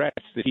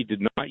regrets that he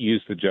did not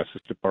use the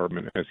Justice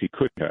Department as he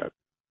could have.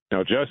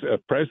 Now, a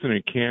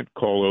president can't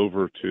call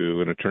over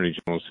to an attorney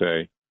general and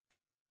say,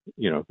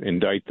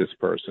 indict this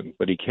person.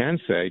 But he can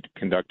say to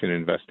conduct an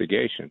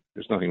investigation.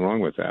 There's nothing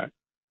wrong with that.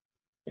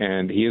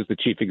 And he is the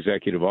chief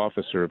executive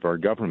officer of our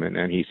government,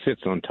 and he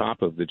sits on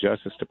top of the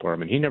Justice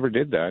Department. He never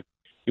did that.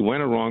 He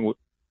went along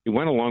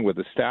with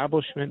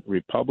establishment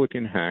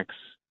Republican hacks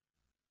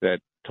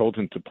that told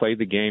him to play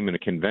the game in a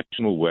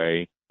conventional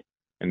way,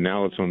 and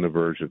now it's on the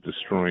verge of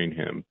destroying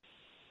him.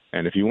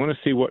 And if you want to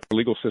see what the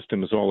legal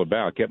system is all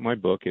about, get my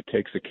book. It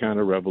Takes a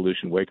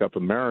Counter-Revolution, Wake Up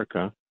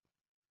America,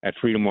 at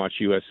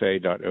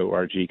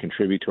freedomwatchusa.org.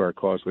 Contribute to our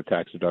cause with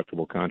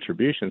tax-deductible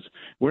contributions.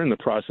 We're in the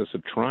process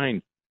of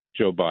trying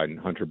Joe Biden,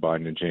 Hunter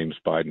Biden, and James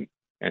Biden,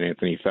 and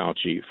Anthony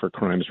Fauci for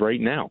crimes right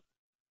now.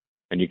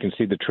 And you can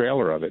see the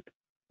trailer of it.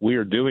 We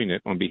are doing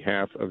it on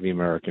behalf of the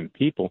American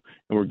people,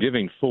 and we're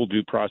giving full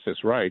due process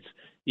rights,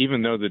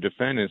 even though the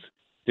defendants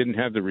didn't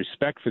have the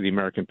respect for the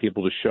American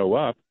people to show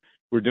up.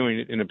 We're doing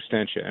it in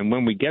absentia. And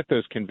when we get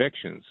those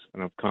convictions,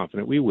 and I'm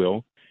confident we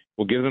will,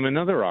 we'll give them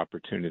another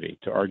opportunity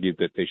to argue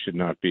that they should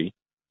not be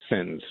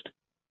sentenced.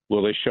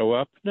 Will they show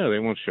up? No, they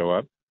won't show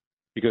up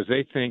because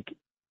they think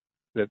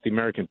that the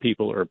American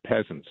people are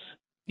peasants.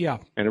 Yeah.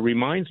 And it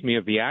reminds me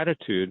of the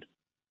attitude.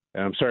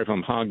 I'm sorry if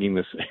I'm hogging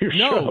this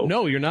show.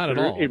 No, you're not at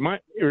all. It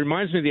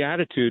reminds me of the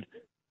attitude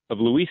of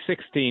Louis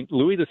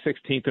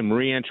XVI and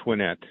Marie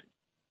Antoinette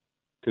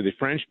to the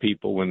French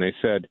people when they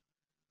said,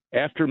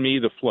 after me,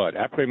 the flood,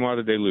 après moi,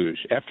 the deluge.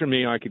 After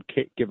me, I could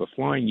give a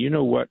flying, you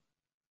know what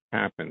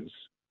happens.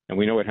 And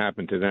we know what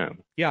happened to them.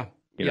 Yeah.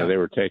 They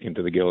were taken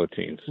to the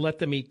guillotines. Let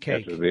them eat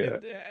cake,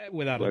 without a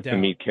doubt. Let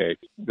them eat cake.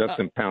 Let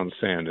them pound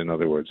sand, in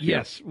other words.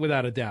 Yes,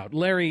 without a doubt.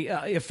 Larry,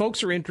 if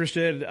folks are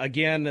interested,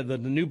 again, the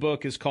new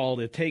book is called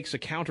It Takes a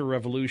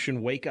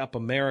Counter-Revolution, Wake Up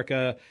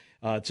America.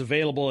 It's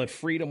available at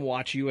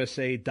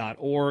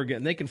freedomwatchusa.org.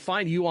 And they can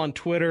find you on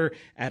Twitter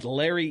at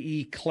Larry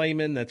E.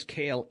 Klayman. That's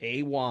Klayman,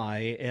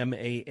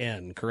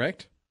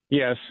 correct?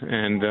 Yes,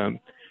 and,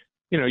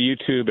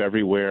 YouTube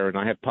everywhere. And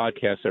I have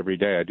podcasts every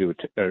day. I do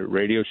a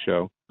radio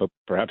show. But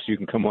perhaps you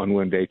can come on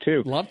one day,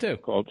 too. Love to.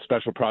 Called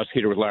Special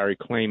Prosecutor with Larry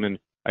Klayman.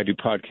 I do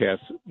podcasts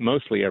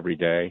mostly every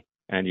day,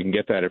 and you can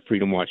get that at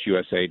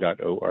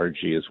freedomwatchusa.org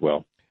as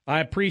well.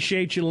 I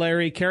appreciate you,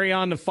 Larry. Carry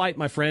on the fight,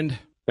 my friend.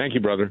 Thank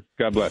you, brother.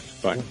 God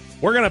bless. Bye.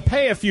 We're going to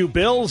pay a few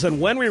bills, and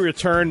when we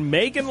return,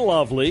 Megan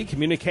Lovely,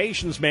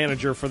 communications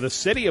manager for the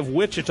city of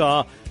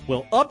Wichita,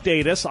 will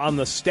update us on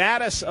the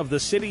status of the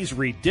city's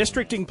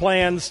redistricting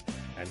plans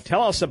and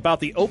tell us about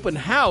the open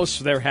house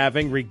they're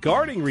having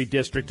regarding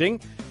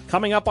redistricting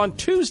coming up on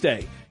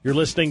Tuesday. You're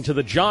listening to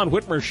The John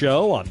Whitmer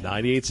Show on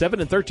 98.7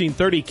 and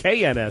 1330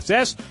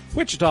 KNSS,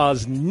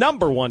 Wichita's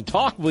 #1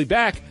 talk. We'll be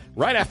back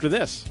right after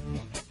this.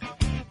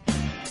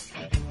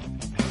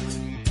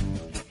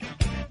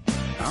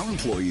 Our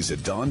employees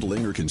at Don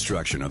Dlinger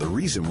Construction are the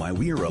reason why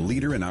we are a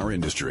leader in our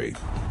industry.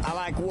 I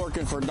like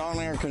working for Don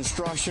Dlinger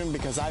Construction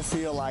because I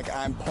feel like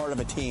I'm part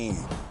of a team.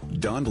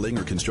 Don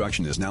Dlinger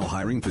Construction is now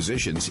hiring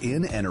positions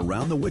in and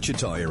around the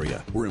Wichita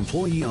area. We're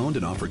employee-owned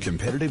and offer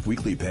competitive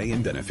weekly pay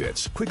and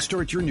benefits. Quick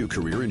start your new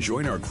career and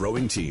join our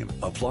growing team.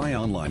 Apply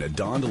online at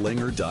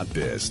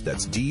dondlinger.biz.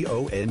 That's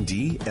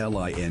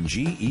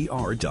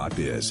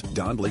DONDLINGER.biz.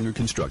 Don Dlinger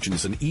Construction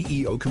is an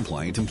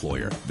EEO-compliant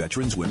employer.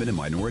 Veterans, women, and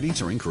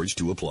minorities are encouraged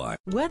to apply.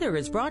 Weather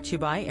is brought to you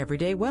by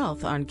Everyday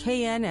Wealth on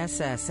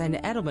KNSS and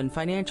Edelman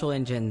Financial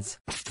Engines.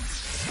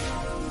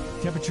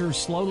 Temperatures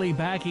slowly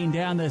backing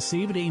down this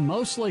evening.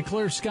 Mostly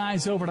clear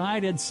skies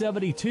overnight at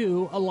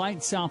 72, a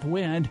light south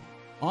wind.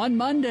 On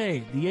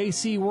Monday, the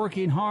AC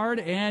working hard,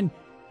 and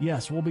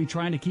yes, we'll be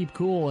trying to keep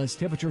cool as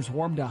temperatures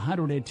warm to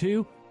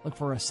 102. Look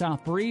for a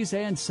south breeze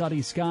and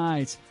sunny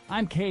skies.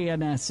 I'm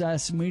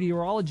KNSS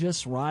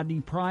meteorologist Rodney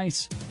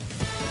Price.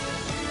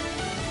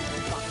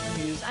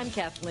 News. I'm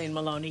Kathleen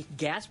Maloney.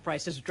 Gas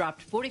prices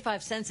dropped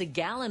 45 cents a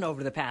gallon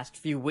over the past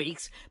few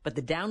weeks, but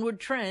the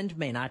downward trend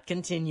may not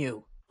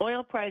continue.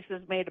 Oil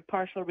prices made a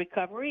partial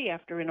recovery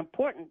after an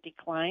important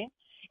decline,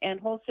 and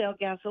wholesale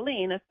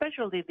gasoline,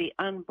 especially the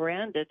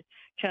unbranded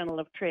channel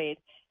of trade,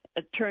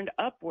 turned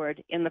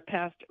upward in the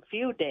past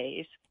few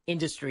days.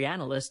 Industry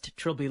analyst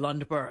Trilby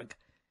Lundberg.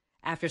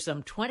 After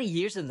some 20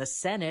 years in the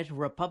Senate,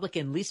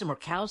 Republican Lisa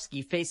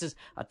Murkowski faces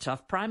a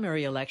tough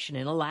primary election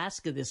in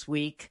Alaska this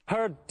week.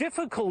 Her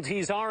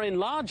difficulties are in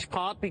large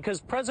part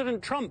because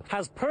President Trump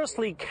has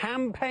personally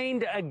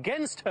campaigned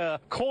against her,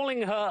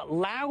 calling her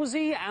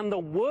lousy and the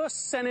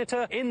worst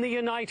senator in the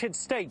United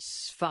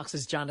States.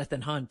 Fox's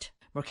Jonathan Hunt.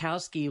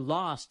 Murkowski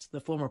lost the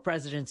former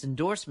president's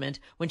endorsement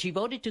when she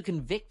voted to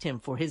convict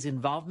him for his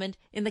involvement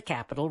in the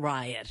Capitol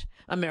riot.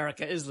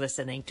 America is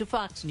listening to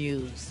Fox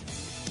News.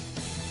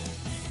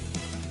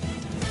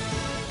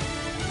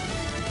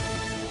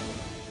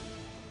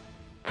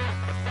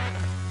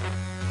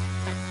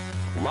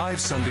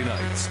 Live Sunday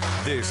nights,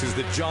 this is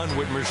the John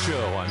Whitmer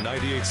Show on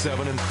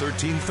 98.7 and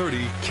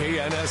 1330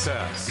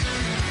 KNSS.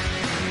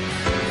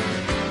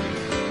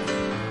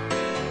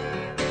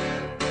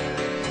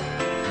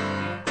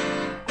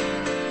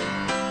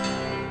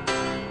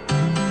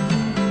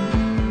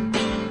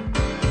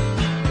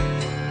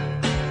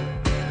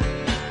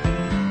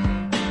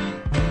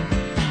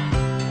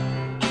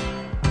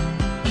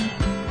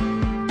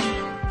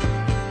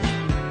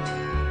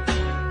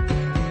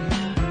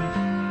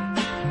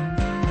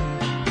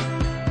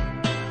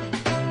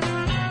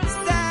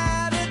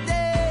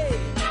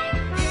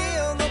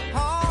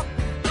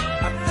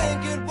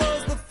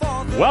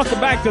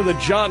 Welcome back to the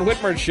John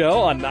Whitmer Show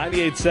on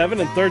 98.7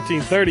 and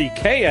 1330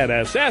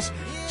 KNSS,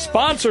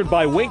 sponsored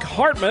by Wink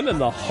Hartman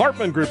and the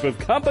Hartman Group of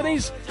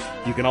Companies.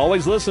 You can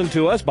always listen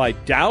to us by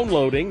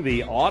downloading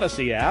the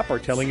Odyssey app or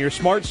telling your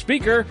smart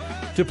speaker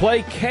to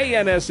play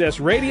KNSS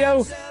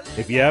Radio.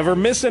 If you ever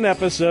miss an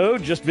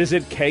episode, just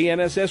visit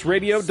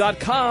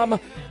knssradio.com.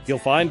 You'll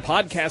find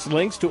podcast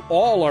links to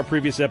all our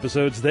previous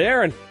episodes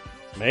there, and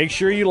make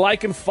sure you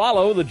like and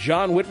follow the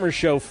John Whitmer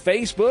Show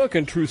Facebook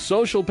and Truth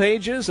Social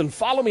pages, and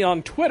follow me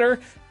on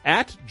Twitter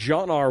at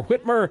John R.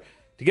 Whitmer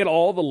to get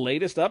all the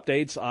latest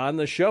updates on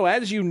the show.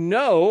 As you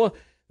know,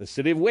 the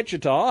city of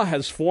Wichita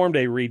has formed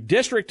a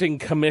redistricting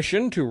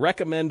commission to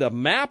recommend a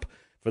map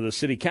for the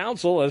city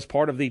council as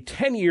part of the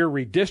 10-year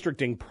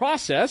redistricting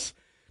process.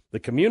 The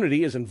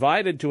community is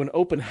invited to an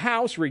open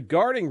house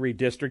regarding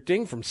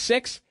redistricting from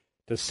 6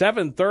 to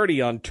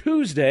 7:30 on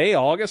Tuesday,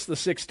 August the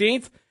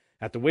 16th,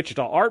 at the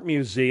Wichita Art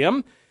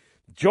Museum.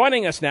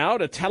 Joining us now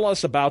to tell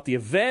us about the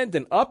event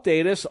and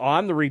update us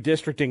on the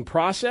redistricting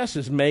process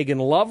is Megan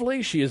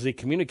Lovely. She is the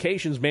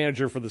communications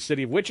manager for the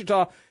city of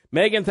Wichita.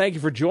 Megan, thank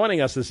you for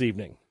joining us this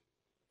evening.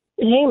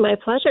 Hey, my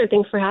pleasure.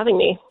 Thanks for having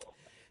me.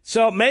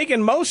 So,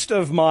 Megan, most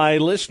of my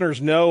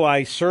listeners know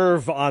I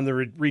serve on the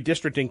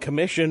redistricting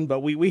commission,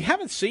 but we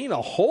haven't seen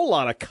a whole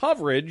lot of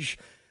coverage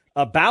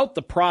about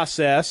the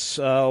process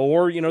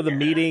or, the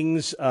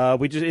meetings.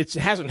 It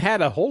hasn't had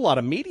a whole lot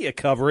of media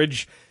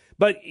coverage.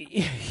 But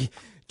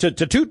to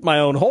toot my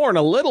own horn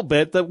a little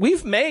bit, that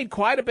we've made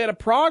quite a bit of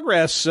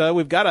progress.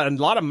 We've got a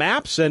lot of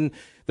maps, and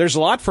there's a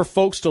lot for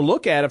folks to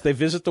look at if they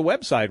visit the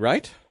website,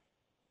 right?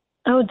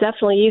 Oh,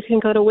 definitely. You can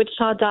go to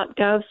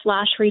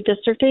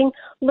wichita.gov/redistricting,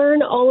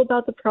 learn all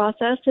about the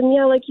process. And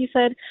yeah, like you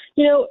said,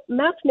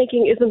 map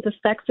making isn't the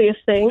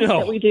sexiest thing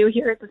that we do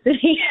here at the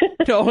city.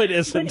 No, it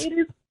isn't.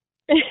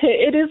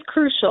 It is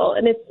crucial,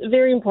 and it's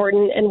very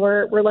important, and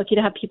we're lucky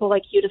to have people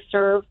like you to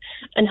serve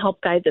and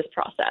help guide this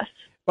process.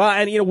 Well,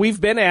 and,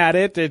 we've been at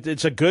it.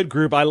 It's a good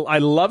group. I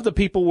love the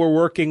people we're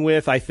working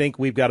with. I think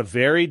we've got a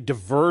very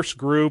diverse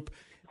group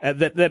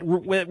that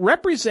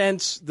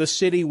represents the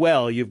city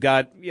well. You've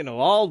got,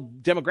 all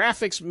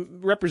demographics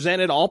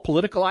represented, all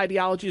political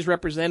ideologies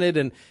represented,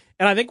 and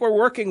I think we're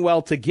working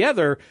well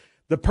together.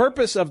 The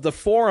purpose of the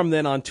forum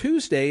then on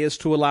Tuesday is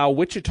to allow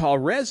Wichita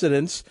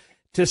residents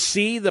to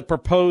see the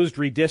proposed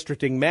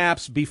redistricting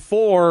maps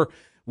before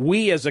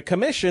we as a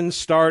commission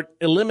start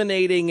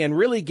eliminating and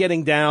really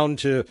getting down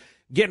to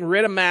getting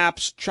rid of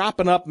maps,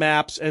 chopping up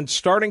maps, and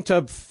starting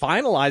to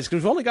finalize,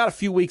 because we've only got a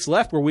few weeks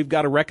left where we've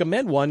got to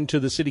recommend one to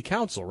the city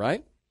council,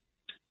 right?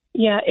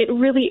 Yeah, it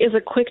really is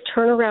a quick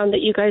turnaround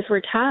that you guys were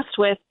tasked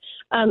with.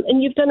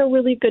 And you've done a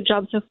really good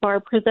job so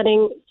far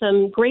presenting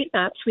some great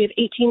maps. We have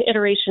 18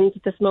 iterations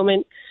at this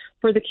moment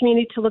for the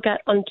community to look at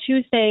on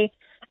Tuesday.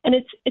 And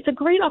it's a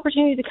great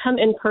opportunity to come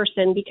in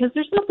person, because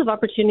there's lots of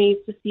opportunities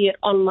to see it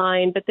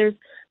online, but there's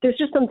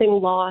just something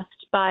lost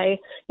by,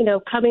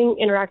 coming,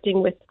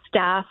 interacting with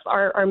staff,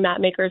 our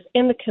map makers,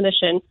 and the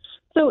commission.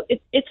 So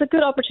it's a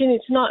good opportunity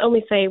to not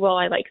only say, well,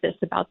 I like this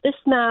about this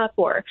map,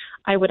 or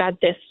I would add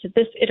this to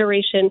this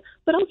iteration,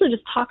 but also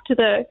just talk to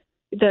the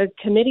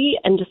committee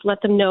and just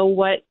let them know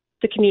what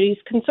the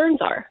community's concerns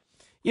are.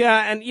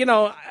 Yeah, and,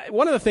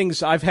 one of the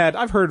things I've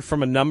heard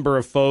from a number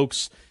of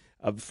folks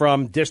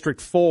from District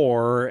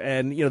 4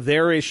 and,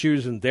 their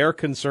issues and their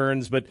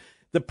concerns, but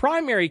the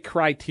primary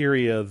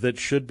criteria that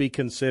should be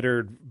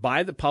considered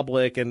by the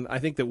public, and I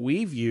think that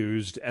we've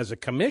used as a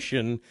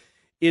commission,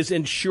 is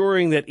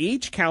ensuring that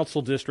each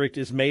council district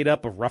is made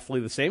up of roughly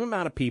the same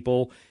amount of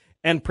people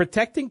and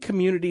protecting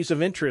communities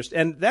of interest.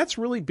 And that's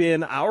really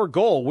been our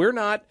goal. We're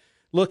not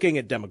looking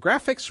at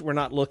demographics. We're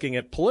not looking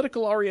at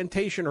political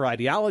orientation or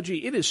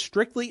ideology. It is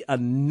strictly a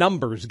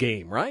numbers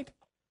game, right?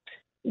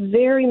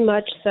 Very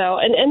much so.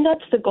 And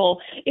that's the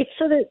goal. It's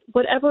so that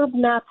whatever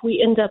map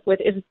we end up with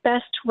is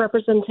best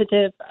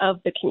representative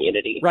of the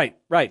community. Right.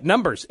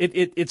 Numbers.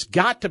 It's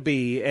got to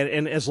be.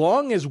 And as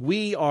long as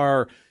we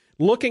are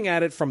looking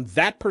at it from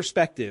that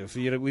perspective,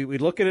 we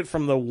look at it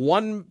from the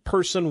one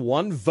person,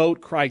 one vote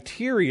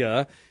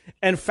criteria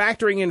and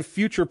factoring in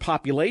future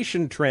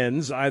population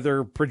trends,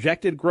 either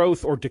projected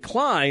growth or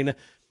decline,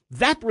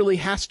 that really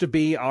has to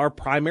be our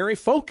primary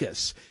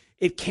focus.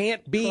 It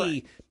can't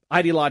be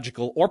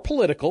ideological or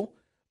political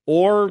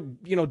or,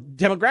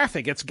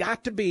 demographic. It's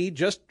got to be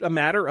just a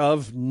matter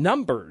of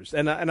numbers.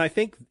 And I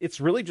think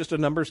it's really just a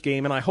numbers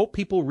game. And I hope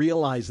people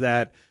realize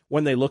that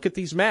when they look at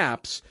these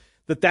maps,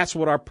 that's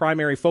what our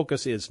primary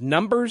focus is,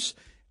 numbers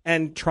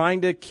and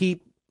trying to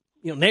keep,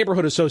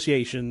 neighborhood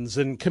associations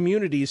and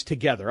communities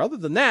together. Other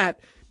than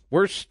that,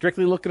 we're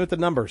strictly looking at the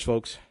numbers,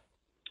 folks.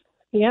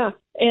 Yeah.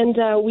 And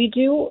we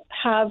do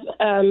have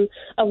a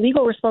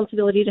legal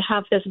responsibility to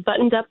have this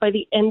buttoned up by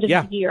the end of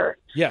the year.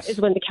 Yes.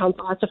 Is when the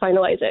council has to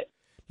finalize it.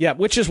 Yeah,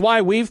 which is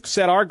why we've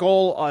set our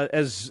goal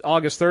as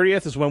August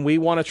 30th is when we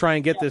want to try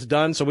and get this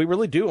done. So we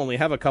really do only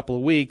have a couple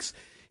of weeks.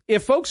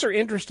 If folks are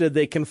interested,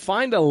 they can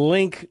find a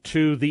link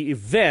to the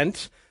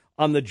event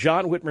on the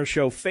John Whitmer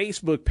Show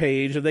Facebook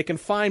page, and they can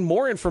find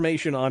more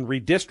information on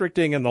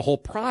redistricting and the whole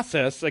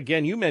process.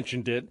 Again, you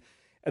mentioned it.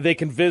 They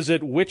can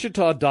visit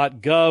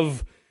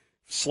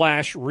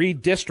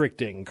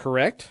wichita.gov/redistricting,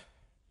 correct?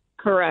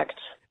 Correct.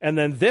 And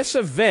then this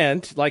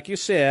event, like you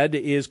said,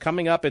 is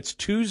coming up. It's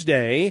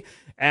Tuesday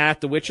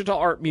at the Wichita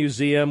Art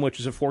Museum, which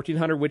is at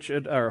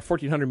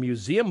 1400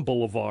 Museum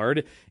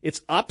Boulevard.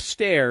 It's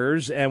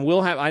upstairs, and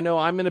I know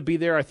I'm going to be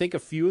there. I think a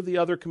few of the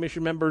other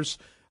commission members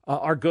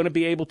are going to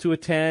be able to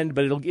attend,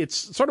 but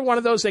it's sort of one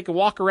of those they can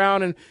walk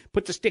around and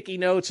put the sticky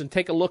notes and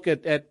take a look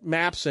at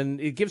maps,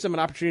 and it gives them an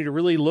opportunity to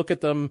really look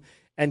at them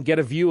and get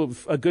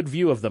a good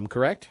view of them,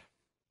 correct?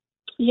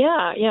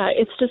 Yeah.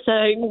 It's just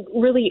a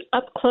really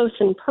up close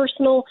and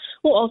personal.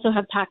 We'll also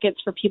have packets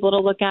for people to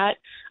look at,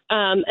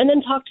 and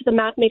then talk to the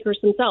map makers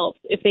themselves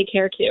if they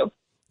care to.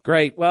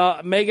 Great.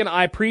 Well, Megan,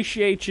 I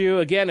appreciate you.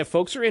 Again, if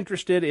folks are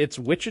interested, it's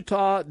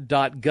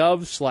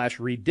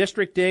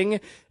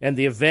wichita.gov/redistricting, and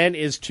the event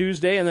is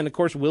Tuesday. And then, of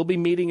course, we'll be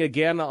meeting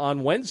again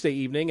on Wednesday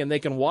evening, and they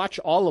can watch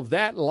all of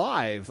that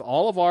live.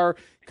 All of our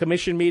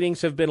commission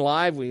meetings have been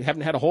live. We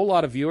haven't had a whole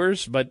lot of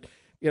viewers, but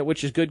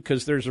which is good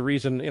because there's a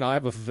reason. I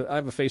have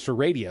a face for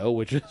radio,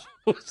 which is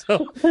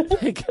so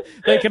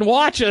they can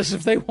watch us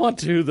if they want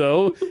to,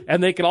 though,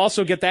 and they can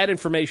also get that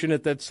information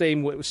at that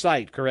same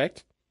site.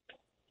 Correct?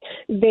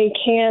 They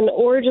can,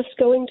 or just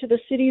going to the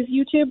city's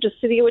YouTube,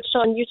 just City of Wichita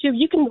on YouTube.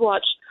 You can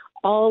watch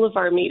all of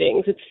our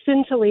meetings. It's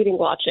scintillating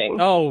watching.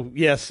 Oh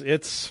yes,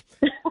 it's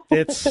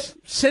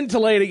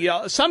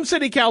scintillating. Some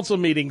city council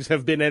meetings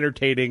have been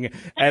entertaining,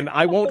 and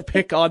I won't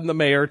pick on the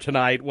mayor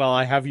tonight while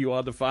I have you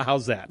on the phone.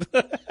 How's that?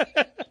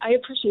 I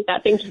appreciate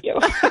that. Thank you.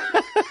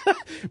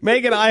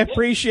 Megan, I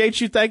appreciate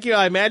you. Thank you.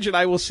 I imagine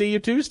I will see you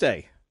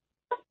Tuesday.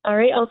 All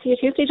right, I'll see you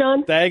Tuesday,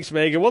 John. Thanks,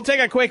 Megan. We'll take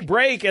a quick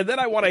break, and then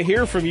I want to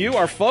hear from you.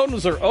 Our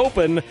phones are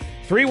open,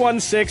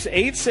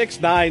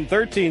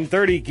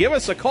 316-869-1330. Give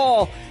us a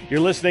call. You're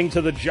listening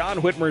to The John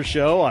Whitmer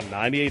Show on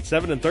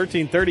 98.7 and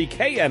 1330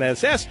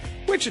 KNSS,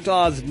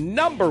 Wichita's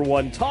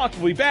 #1 talk.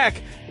 We'll be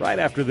back right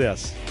after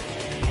this.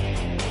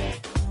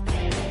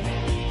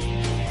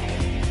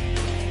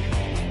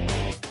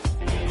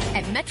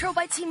 At Metro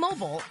by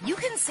T-Mobile, you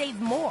can save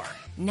more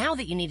now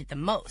that you need it the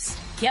most.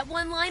 Get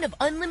one line of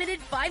unlimited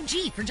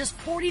 5G for just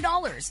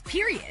 $40,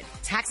 period.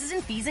 Taxes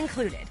and fees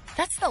included.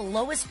 That's the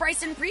lowest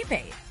price in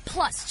prepaid.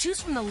 Plus, choose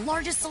from the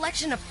largest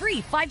selection of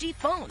free 5G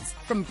phones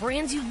from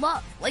brands you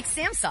love, like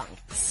Samsung.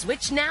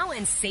 Switch now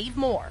and save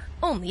more.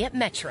 Only at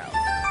Metro.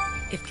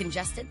 If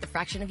congested, the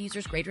fraction of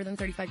users greater than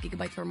 35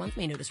 gigabytes per month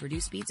may notice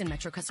reduced speeds, and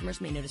Metro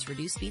customers may notice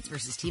reduced speeds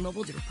versus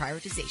T-Mobile due to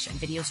prioritization.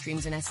 Video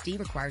streams in SD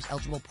requires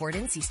eligible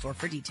port-in. See store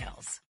for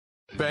details.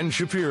 Ben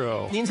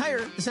Shapiro. The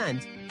entire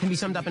dissent can be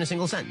summed up in a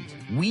single sentence.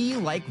 We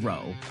like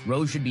Roe.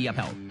 Roe should be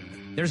upheld.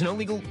 There's no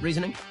legal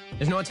reasoning.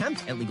 There's no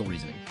attempt at legal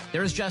reasoning.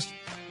 There is just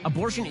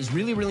abortion is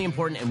really, really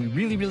important, and we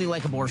really, really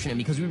like abortion, and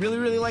because we really,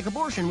 really like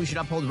abortion, we should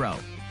uphold Roe.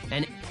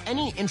 And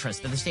any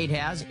interest that the state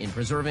has in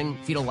preserving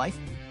fetal life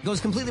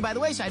goes completely by the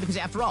wayside because,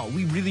 after all,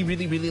 we really,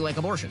 really, really like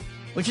abortion,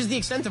 which is the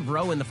extent of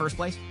Roe in the first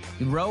place.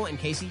 Roe and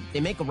Casey, they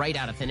make a right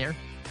out of thin air,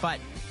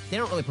 but they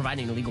don't really provide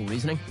any legal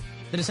reasoning.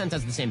 The dissent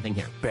does the same thing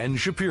here. Ben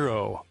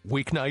Shapiro,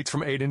 weeknights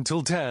from 8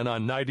 until 10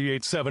 on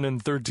 98.7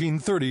 and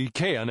 1330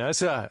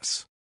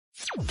 KNSS.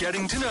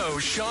 Getting to know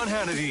Sean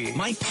Hannity.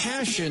 My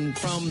passion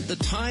from the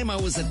time I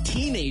was a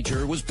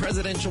teenager was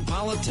presidential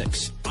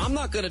politics. I'm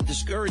not going to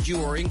discourage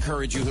you or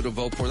encourage you who to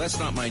vote for. That's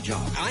not my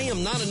job. I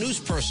am not a news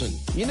person.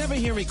 You never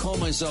hear me call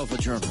myself a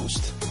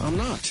journalist. I'm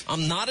not.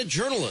 I'm not a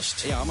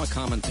journalist. Yeah, I'm a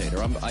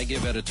commentator. I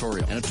give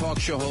editorial. And a talk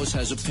show host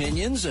has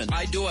opinions, and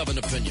I do have an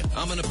opinion.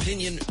 I'm an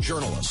opinion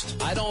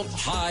journalist. I don't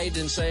hide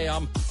and say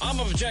I'm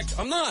objective.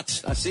 I'm not.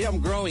 I see I'm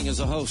growing as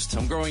a host.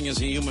 I'm growing as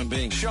a human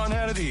being. Sean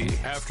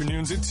Hannity,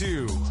 afternoons at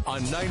 2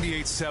 on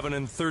 98.7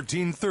 and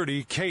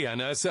 1330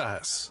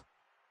 KNSS.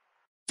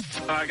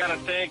 I got to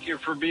thank you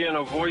for being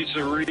a voice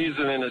of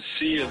reason in a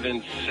sea of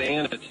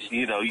insanity.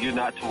 You know, you're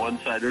not to one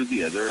side or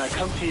the other. I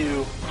come to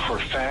you for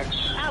facts.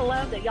 I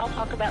love that y'all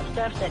talk about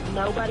stuff that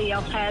nobody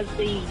else has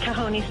the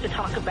cojones to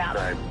talk about.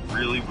 I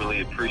really, really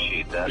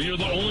appreciate that. You're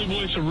the only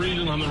voice of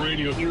reason on the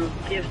radio. You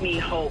give me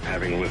hope.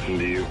 Having listened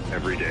to you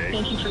every day.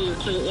 Thank you for your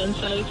clear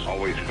insights.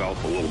 Always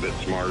felt a little bit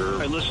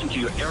smarter. I listen to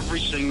you every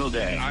single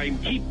day. I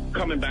keep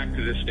coming back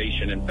to this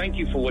station, and thank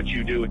you for what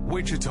you do.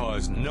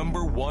 Wichita's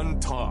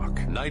 #1 talk,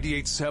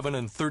 98.7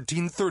 and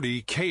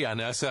 1330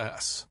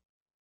 KNSS.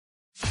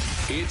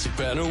 It's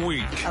been a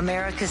week.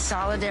 America's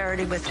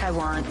solidarity with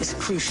Taiwan is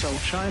crucial.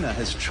 China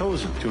has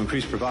chosen to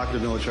increase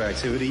provocative military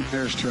activity.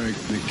 Airstrike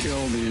that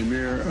killed the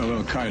emir of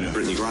Al-Qaeda.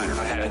 Brittany Griner.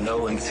 I had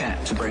no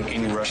intent to break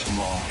any Russian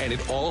law. And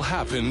it all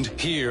happened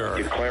here.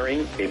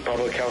 Declaring a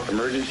public health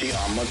emergency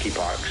on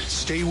monkeypox.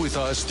 Stay with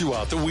us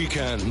throughout the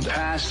weekend.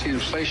 Passed the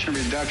Inflation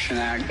Reduction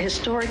Act.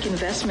 Historic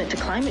investment to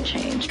climate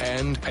change.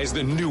 And as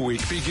the new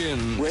week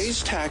begins,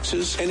 raise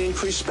taxes and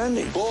increase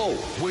spending. Bull.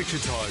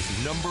 Wichita's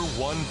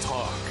 #1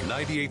 talk,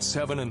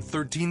 98.7 and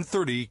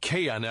 1330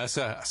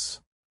 KNSS.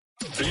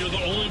 You're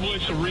the only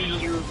voice of reason.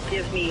 You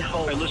give me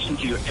hope. I listen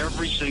to you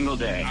every single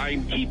day.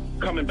 I keep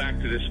coming back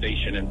to this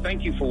station, and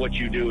thank you for what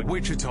you do.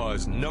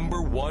 Wichita's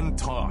 #1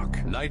 talk,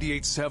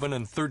 98.7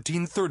 and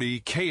 1330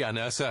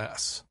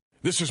 KNSS.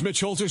 This is Mitch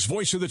Holthus,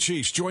 voice of the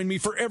Chiefs. Join me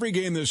for every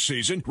game this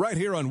season right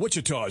here on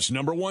Wichita's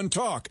 #1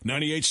 talk,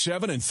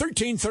 98.7 and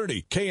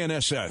 1330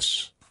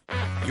 KNSS.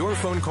 Your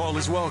phone call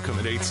is welcome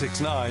at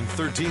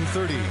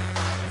 869-1330.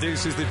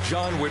 This is the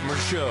John Whitmer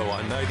Show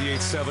on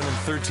 98.7 and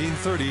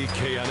 1330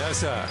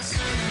 KNSS.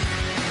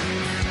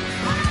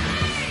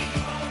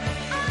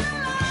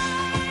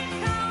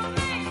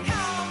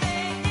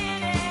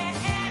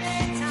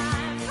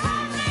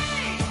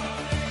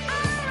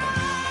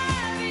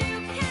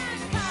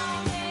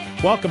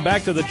 Welcome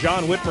back to the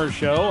John Whitmer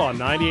Show on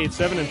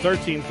 98.7 and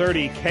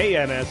 1330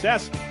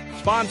 KNSS,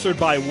 sponsored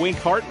by Wink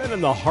Hartman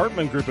and the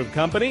Hartman Group of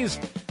Companies.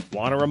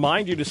 Want to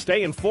remind you to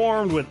stay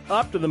informed with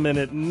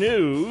up-to-the-minute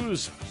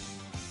news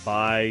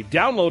by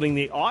downloading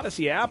the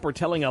Odyssey app or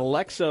telling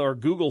Alexa or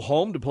Google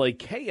Home to play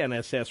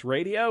KNSS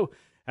Radio.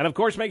 And, of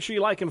course, make sure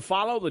you like and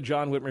follow the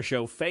John Whitmer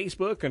Show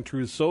Facebook and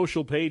Truth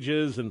Social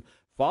pages, and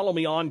follow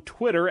me on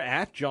Twitter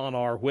at John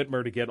R.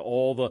 Whitmer to get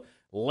all the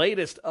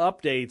latest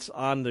updates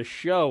on the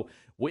show.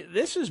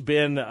 This has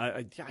been,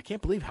 I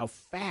can't believe how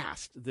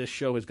fast this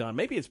show has gone.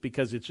 Maybe it's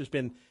because it's just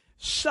been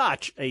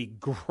such a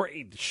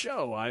great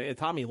show.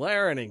 Tommy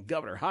Lahren and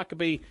Governor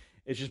Huckabee.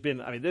 It's just been,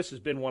 this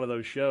has been one of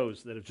those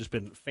shows that have just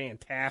been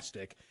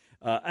fantastic.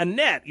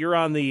 Annette, you're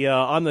on the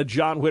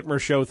John Whitmer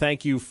Show.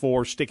 Thank you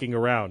for sticking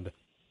around.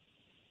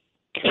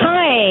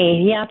 Hi.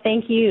 Yeah,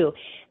 thank you.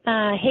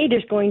 Hey,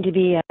 there's going to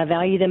be a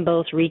Value Them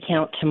Both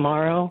recount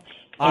tomorrow.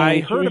 I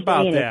heard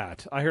about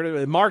that. I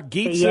heard Mark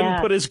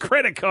Geetson put his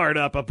credit card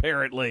up,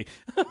 apparently.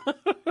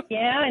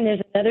 Yeah, and there's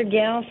another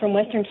gal from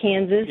Western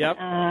Kansas. Yep.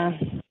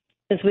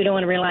 since we don't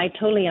want to rely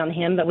totally on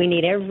him, but we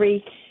need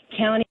every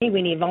county,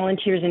 we need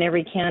volunteers in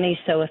every county.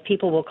 So if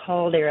people will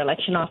call their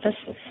election office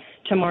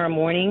tomorrow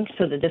morning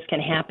so that this can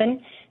happen,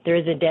 there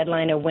is a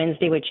deadline of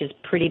Wednesday, which is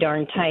pretty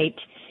darn tight,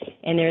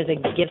 and there's a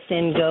Gifts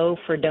In Go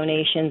for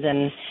donations,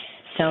 and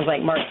sounds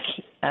like Mark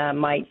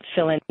might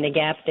fill in the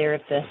gap there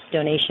if the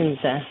donations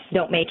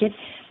don't make it.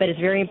 But it's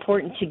very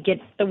important to get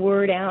the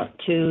word out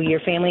to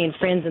your family and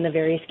friends in the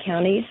various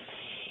counties,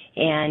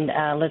 and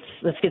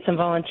let's get some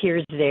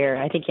volunteers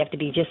there. I think you have to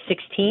be just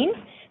 16.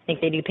 I think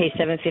they do pay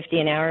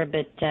 $7.50 an hour,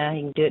 but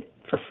you can do it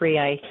for free,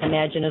 I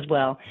imagine, as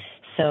well.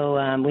 So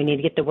we need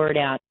to get the word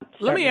out.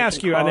 Let me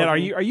ask you, Annette, are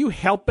you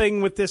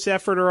helping with this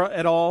effort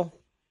at all?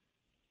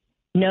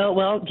 No,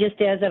 well, just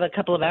as of a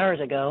couple of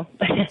hours ago,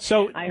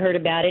 so I heard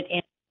about it.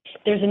 And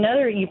there's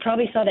another. You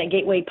probably saw that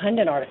Gateway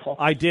Pundit article.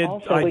 I did.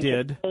 I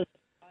did.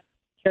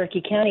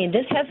 Cherokee County, and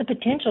this has the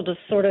potential to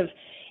sort of,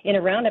 in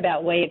a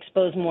roundabout way,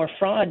 expose more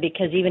fraud,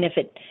 because even if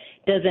it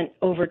doesn't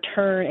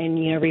overturn and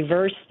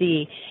reverse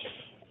the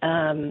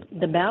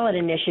ballot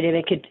initiative,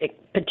 it could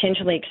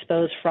potentially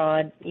expose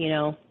fraud,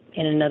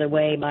 in another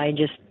way by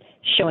just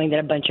showing that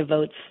a bunch of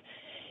votes,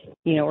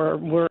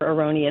 were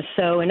erroneous.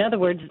 So, in other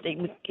words,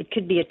 it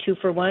could be a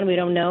 2-for-1. We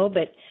don't know,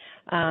 but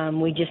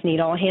we just need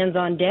all hands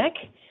on deck.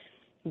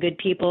 Good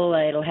people.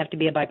 It'll have to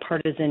be a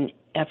bipartisan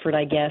effort,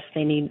 I guess.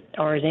 They need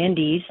R's and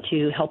D's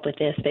to help with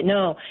this. But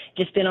no,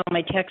 just been on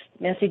my text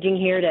messaging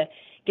here to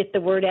get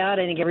the word out.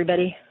 I think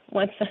everybody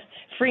wants a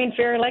free and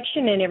fair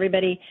election, and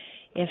everybody,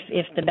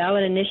 if the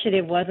ballot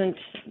initiative wasn't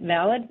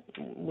valid,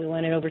 we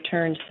want it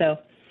overturned. So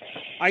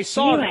I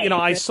saw,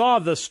 I saw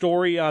the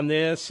story on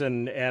this,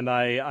 and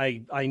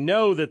I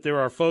know that there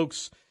are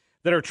folks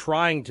that are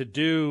trying to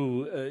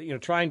do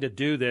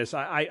this.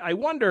 I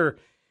wonder.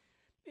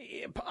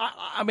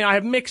 I mean, I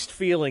have mixed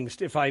feelings,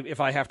 if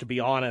I have to be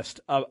honest,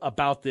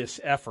 about this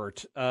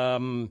effort.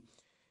 In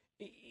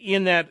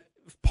that,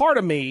 part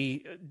of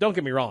me, don't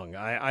get me wrong,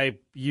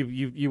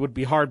 you would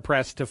be hard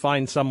pressed to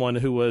find someone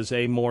who was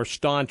a more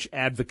staunch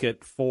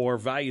advocate for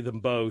value them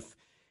both.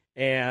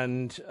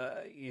 And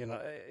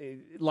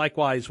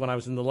likewise, when I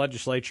was in the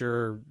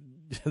legislature,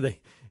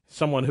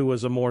 someone who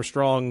was a more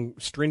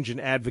stringent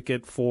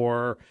advocate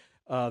for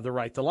the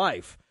right to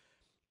life.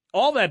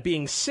 All that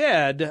being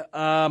said,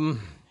 I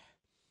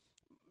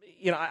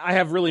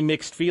have really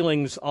mixed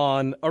feelings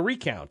on a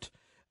recount,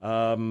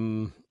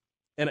 and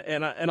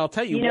I'll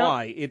tell you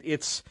why.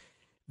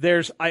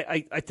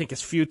 I think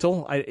it's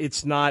futile.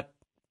 It's not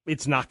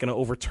going to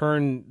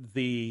overturn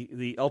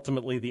the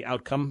ultimately the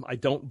outcome. I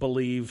don't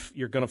believe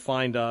you're going to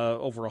find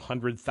over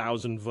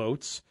 100,000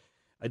 votes.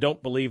 I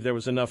don't believe there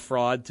was enough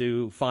fraud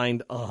to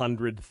find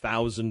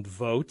 100,000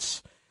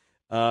 votes,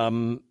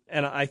 and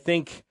I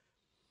think.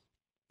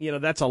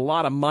 That's a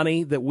lot of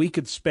money that we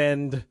could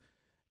spend,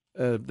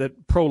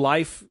 that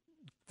pro-life,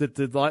 that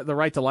the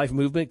right to life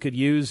movement could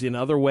use in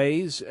other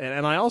ways.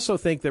 And I also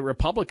think that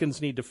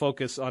Republicans need to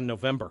focus on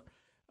November.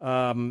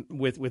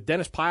 With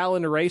Dennis Pyle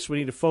in the race, we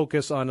need to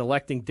focus on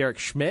electing Derek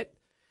Schmidt.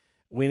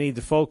 We need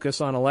to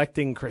focus on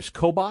electing Chris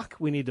Kobach.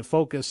 We need to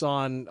focus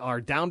on our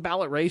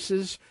down-ballot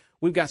races.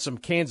 We've got some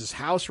Kansas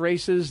House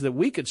races that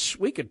we could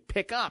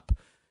pick up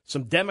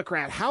some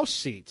Democrat House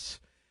seats.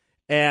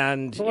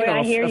 And Boy,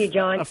 I hear you,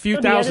 John. A few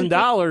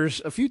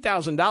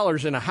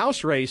 $1,000s in a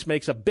House race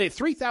makes a big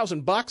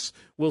 $3,000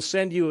 will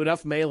send you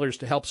enough mailers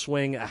to help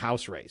swing a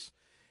House race.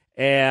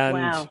 And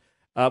wow.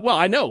 Well,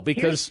 I know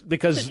because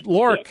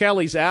Laura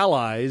Kelly's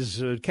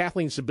allies,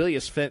 Kathleen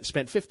Sebelius,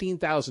 spent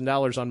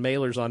 $15,000 on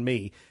mailers on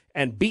me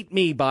and beat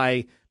me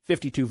by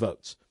 52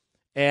 votes.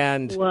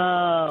 And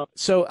whoa.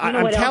 So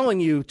I'm telling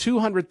you,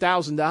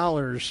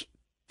 $200,000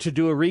 to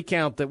do a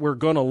recount that we're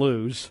going to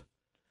lose.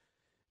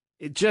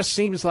 It just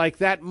seems like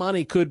that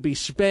money could be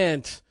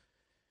spent.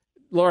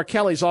 Laura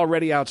Kelly's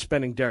already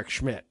outspending Derek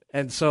Schmidt.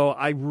 And so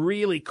I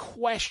really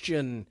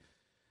question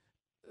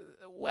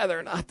whether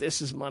or not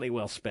this is money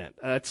well spent.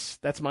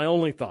 That's my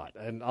only thought.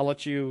 And I'll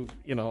let you,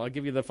 I'll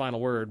give you the final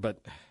word.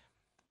 But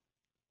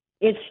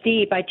it's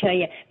steep, I tell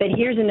you. But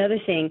here's another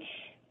thing.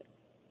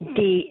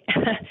 The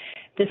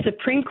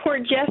Supreme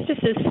Court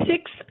justices,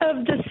 6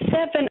 of the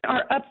 7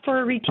 are up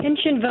for a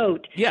retention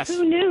vote. Yes.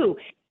 Who knew?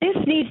 This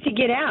needs to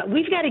get out.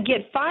 We've got to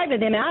get 5 of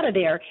them out of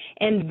there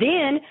and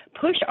then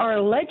push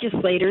our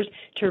legislators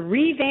to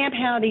revamp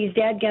how these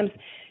dadgum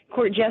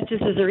court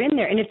justices are in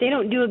there. And if they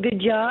don't do a good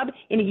job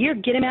in a year,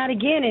 get them out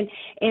again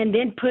and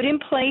then put in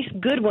place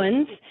good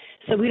ones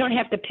so we don't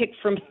have to pick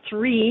from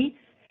 3,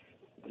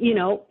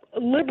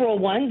 liberal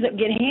ones that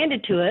get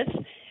handed to us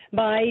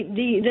by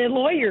the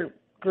lawyer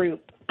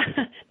group.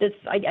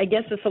 I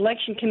guess the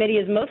selection committee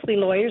is mostly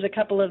lawyers, a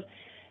couple of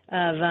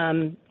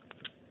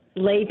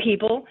lay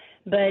people.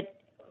 But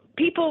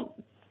people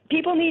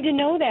need to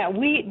know that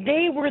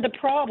they were the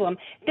problem.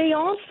 They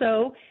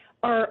also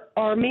are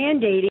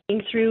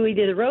mandating through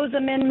either the Rose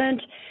Amendment,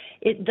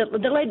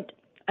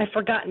 I've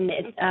forgotten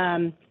it,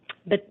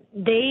 but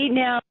they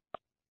now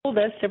told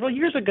us several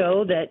years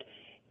ago that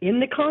in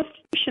the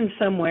Constitution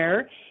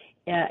somewhere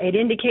it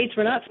indicates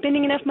we're not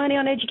spending enough money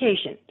on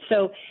education.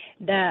 So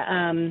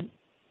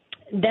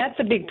that's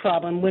a big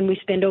problem when we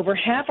spend over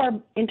half our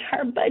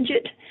entire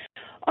budget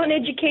on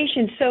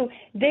education. So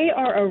they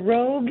are a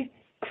rogue,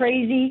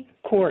 crazy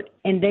court,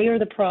 and they are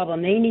the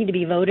problem. They need to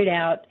be voted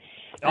out.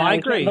 I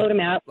agree. Vote them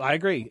out. I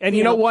agree. And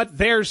you know what?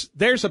 There's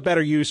a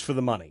better use for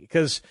the money,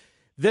 because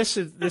this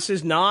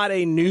is not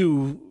a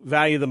new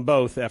value them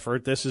both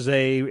effort. This is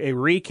a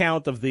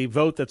recount of the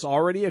vote that's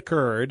already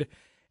occurred,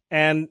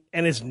 and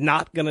it's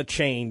not going to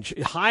change.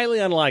 Highly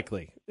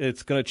unlikely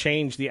it's going to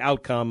change the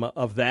outcome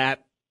of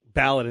that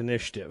ballot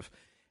initiative.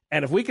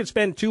 And if we could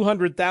spend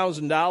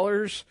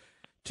 $200,000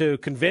 to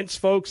convince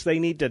folks they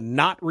need to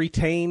not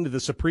retain the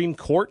Supreme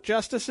Court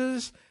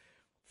justices,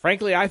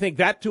 frankly, I think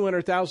that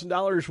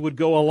 $200,000 would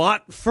go a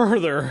lot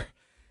further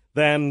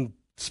than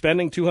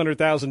spending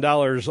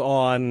 $200,000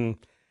 on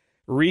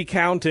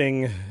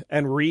recounting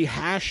and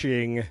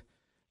rehashing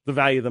the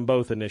value them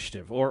both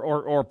initiative,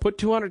 or put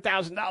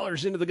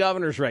 $200,000 into the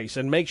governor's race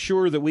and make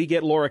sure that we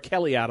get Laura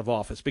Kelly out of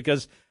office.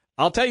 Because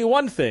I'll tell you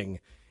one thing,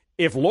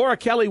 if Laura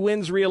Kelly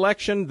wins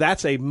re-election,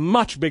 that's a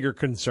much bigger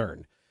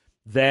concern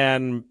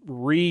than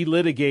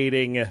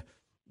relitigating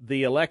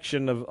the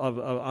election of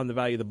on the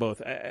value of the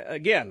both.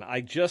 Again,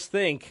 I just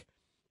think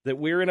that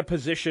we're in a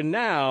position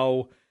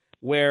now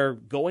where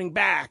going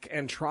back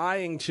and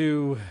trying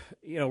to,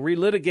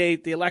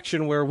 relitigate the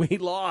election where we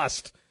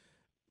lost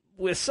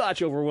with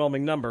such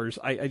overwhelming numbers,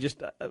 I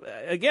just,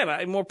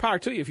 again, more power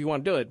to you if you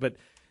want to do it, but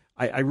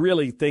I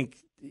really think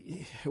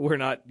we're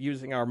not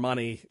using our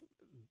money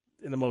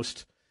in the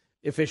most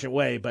efficient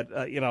way. But,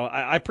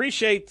 I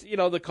appreciate,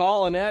 the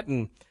call, Annette,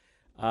 and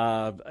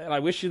I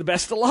wish you the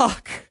best of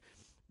luck.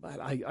 But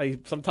I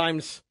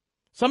sometimes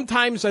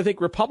I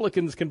think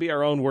Republicans can be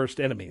our own worst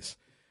enemies.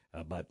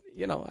 But,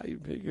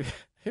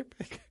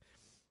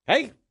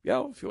 hey,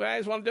 if you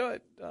guys want to do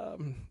it,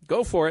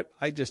 go for it.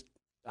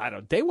 I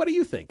don't. Dave, what do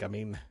you think? I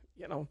mean,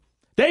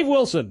 Dave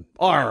Wilson,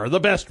 the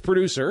best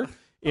producer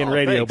in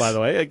radio, thanks. By the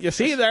way. You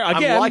see there,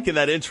 again. I'm liking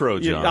that intro,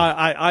 John.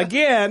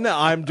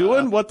 I'm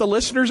doing what the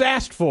listeners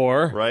asked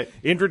for. Right.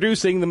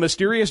 Introducing the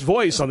mysterious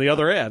voice on the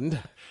other end.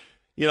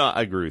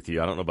 I agree with you.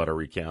 I don't know about a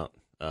recount.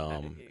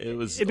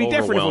 It'd be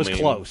different if it was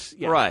close.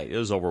 Yeah. Right. It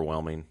was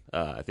overwhelming.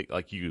 I think,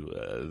 like you,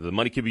 the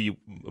money could be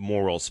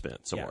more well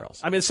spent somewhere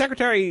else. I mean, the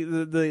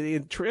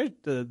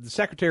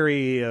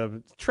Secretary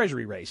of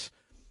Treasury race,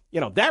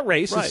 that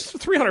race is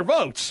 300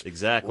 votes.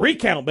 Exactly.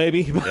 Recount,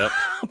 baby. Yep.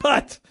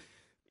 But,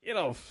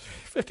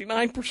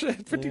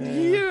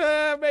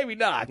 59%, maybe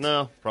not.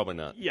 No, probably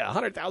not. Yeah,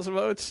 100,000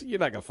 votes, you're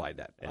not going to find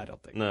that, I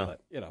don't think. No.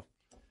 But,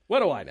 what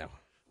do I know?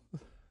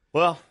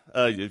 Well,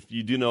 if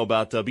you do know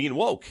about being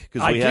woke,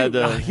 because we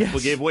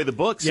gave away the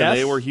books, and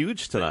they were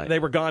huge tonight. They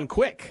were gone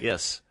quick.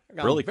 Yes,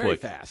 really very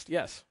quick, fast.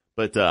 Yes.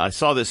 But I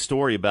saw this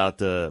story about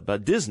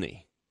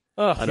Disney.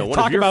 I know.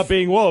 Talk about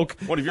being woke.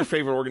 One of your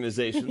favorite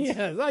organizations.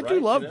 Yes, I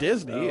do love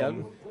Disney.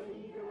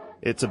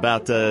 It's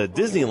about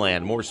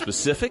Disneyland, more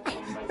specific.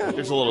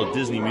 There's a little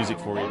Disney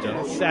music for you,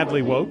 John.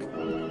 Sadly woke.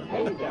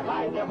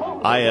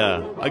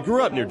 I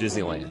grew up near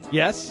Disneyland.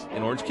 Yes.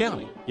 In Orange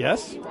County.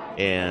 Yes.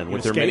 And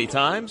went there many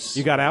times.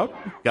 You got out?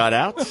 Got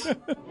out.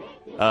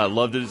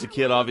 Loved it as a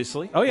kid,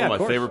 obviously. Oh, yeah, one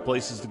of my favorite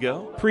places to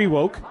go.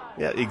 Pre-woke.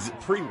 Yeah,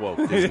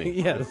 pre-woke Disney.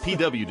 Yes.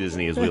 PW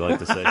Disney, as we like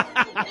to say.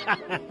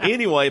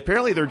 Anyway,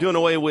 apparently they're doing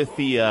away with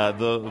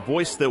the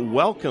voice that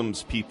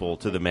welcomes people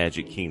to the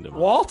Magic Kingdom.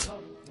 Walt?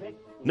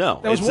 No.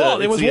 That was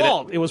Walt. It was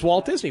Walt. It was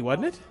Walt Disney,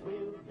 wasn't it?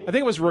 I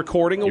think it was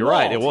recording a Walt. You're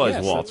right, it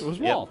was Walt. It was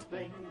Walt.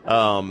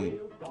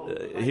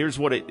 Here's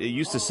what it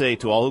used to say: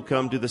 to all who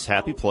come to this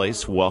happy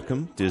place,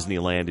 welcome.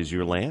 Disneyland is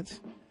your land.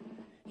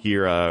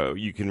 Here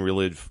you can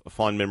relive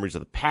fond memories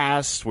of the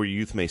past, where your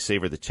youth may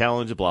savor the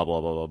challenge, blah,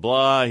 blah, blah, blah,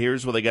 blah.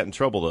 Here's where they got in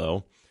trouble,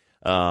 though.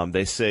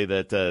 They say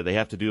that they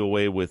have to do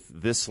away with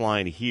this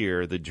line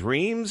here: the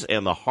dreams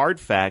and the hard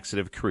facts that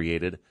have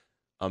created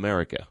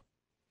America.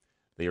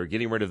 They are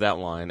getting rid of that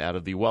line out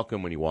of the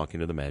welcome when you walk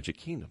into the Magic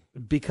Kingdom.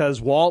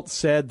 Because Walt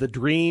said the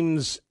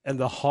dreams and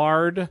the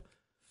hard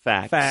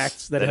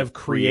facts that have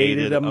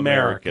created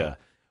America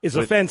is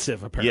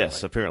offensive, apparently.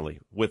 Yes,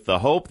 apparently. With the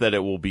hope that it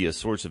will be a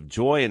source of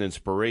joy and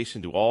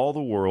inspiration to all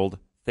the world.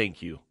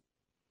 Thank you.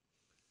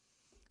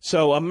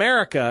 So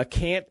America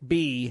can't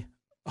be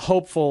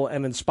hopeful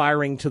and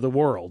inspiring to the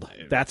world.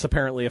 That's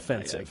apparently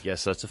offensive. I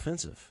guess that's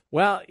offensive.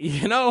 Well,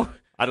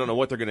 I don't know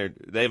what they're going to...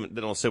 They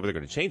don't say what they're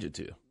going to change it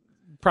to.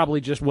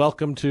 Probably just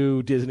welcome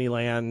to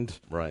Disneyland.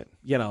 Right.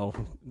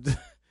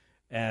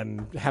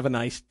 And have a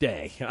nice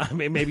day. I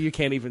mean, maybe you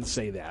can't even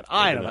say that.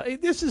 I don't know.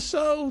 This is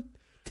so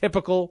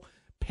typical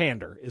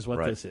pander is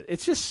what this is.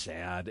 It's just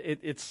sad.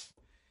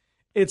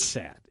 It's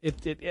sad.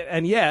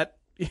 And yet,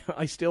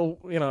 I still,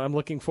 I'm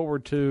looking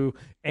forward to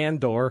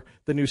Andor,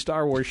 the new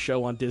Star Wars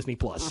show on Disney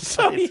Plus.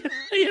 So,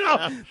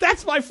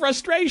 that's my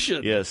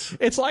frustration. Yes.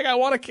 It's like I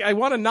want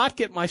to not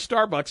get my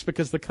Starbucks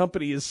because the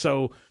company is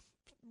so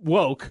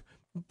woke.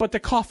 But the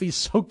coffee's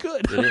so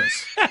good. It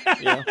is.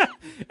 Yeah.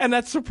 And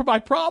that's my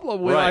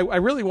problem. Right. I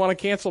really want to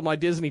cancel my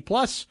Disney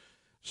Plus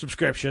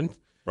subscription.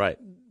 Right.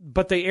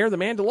 But they air The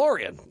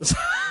Mandalorian.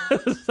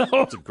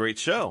 It's a great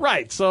show.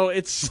 Right. So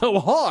it's so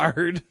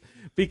hard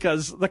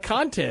because the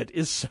content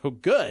is so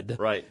good.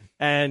 Right.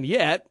 And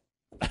yet,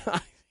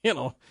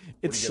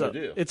 it's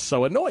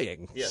so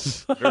annoying.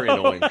 Yes, very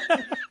annoying.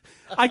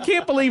 I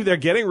can't believe they're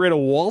getting rid of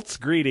Walt's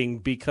greeting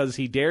because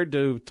he dared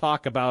to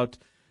talk about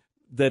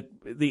the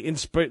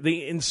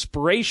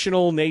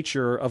inspirational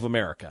nature of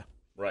America.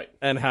 Right.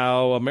 And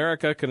how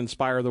America can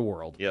inspire the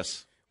world.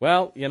 Yes.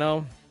 Well,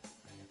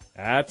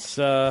 that's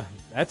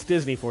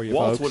Disney for you,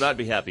 Walt folks. would not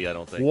be happy, I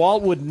don't think.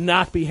 Walt would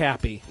not be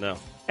happy. No.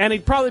 And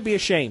he'd probably be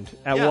ashamed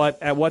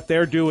at what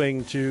they're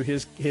doing to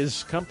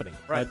his company.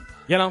 Right.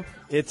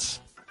 But,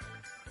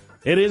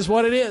 it is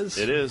what it is.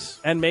 It is.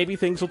 And maybe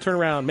things will turn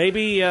around.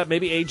 Maybe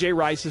AJ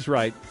Rice is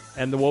right,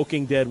 and the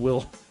Woking Dead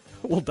will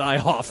die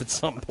off at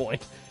some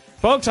point.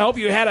 Folks, I hope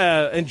you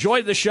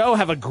enjoyed the show.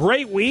 Have a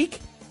great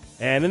week.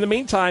 And in the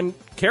meantime,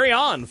 carry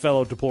on,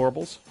 fellow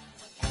deplorables.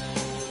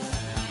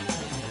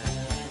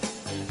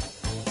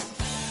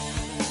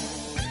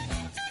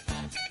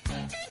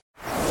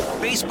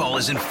 Baseball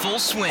is in full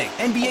swing.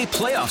 NBA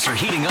playoffs are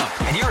heating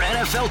up, and your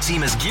NFL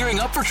team is gearing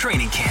up for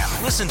training camp.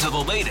 Listen to the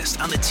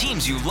latest on the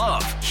teams you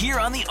love here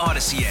on the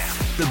Odyssey app.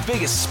 The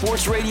biggest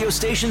sports radio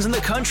stations in the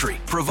country,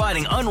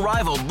 providing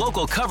unrivaled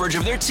local coverage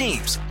of their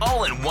teams,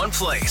 all in one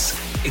place.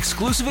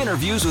 Exclusive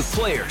interviews with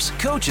players,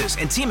 coaches,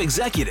 and team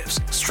executives,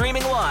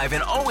 streaming live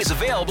and always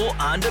available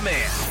on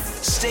demand.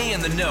 Stay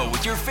in the know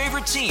with your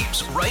favorite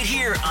teams right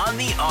here on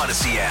the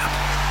Odyssey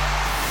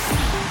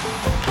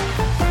app.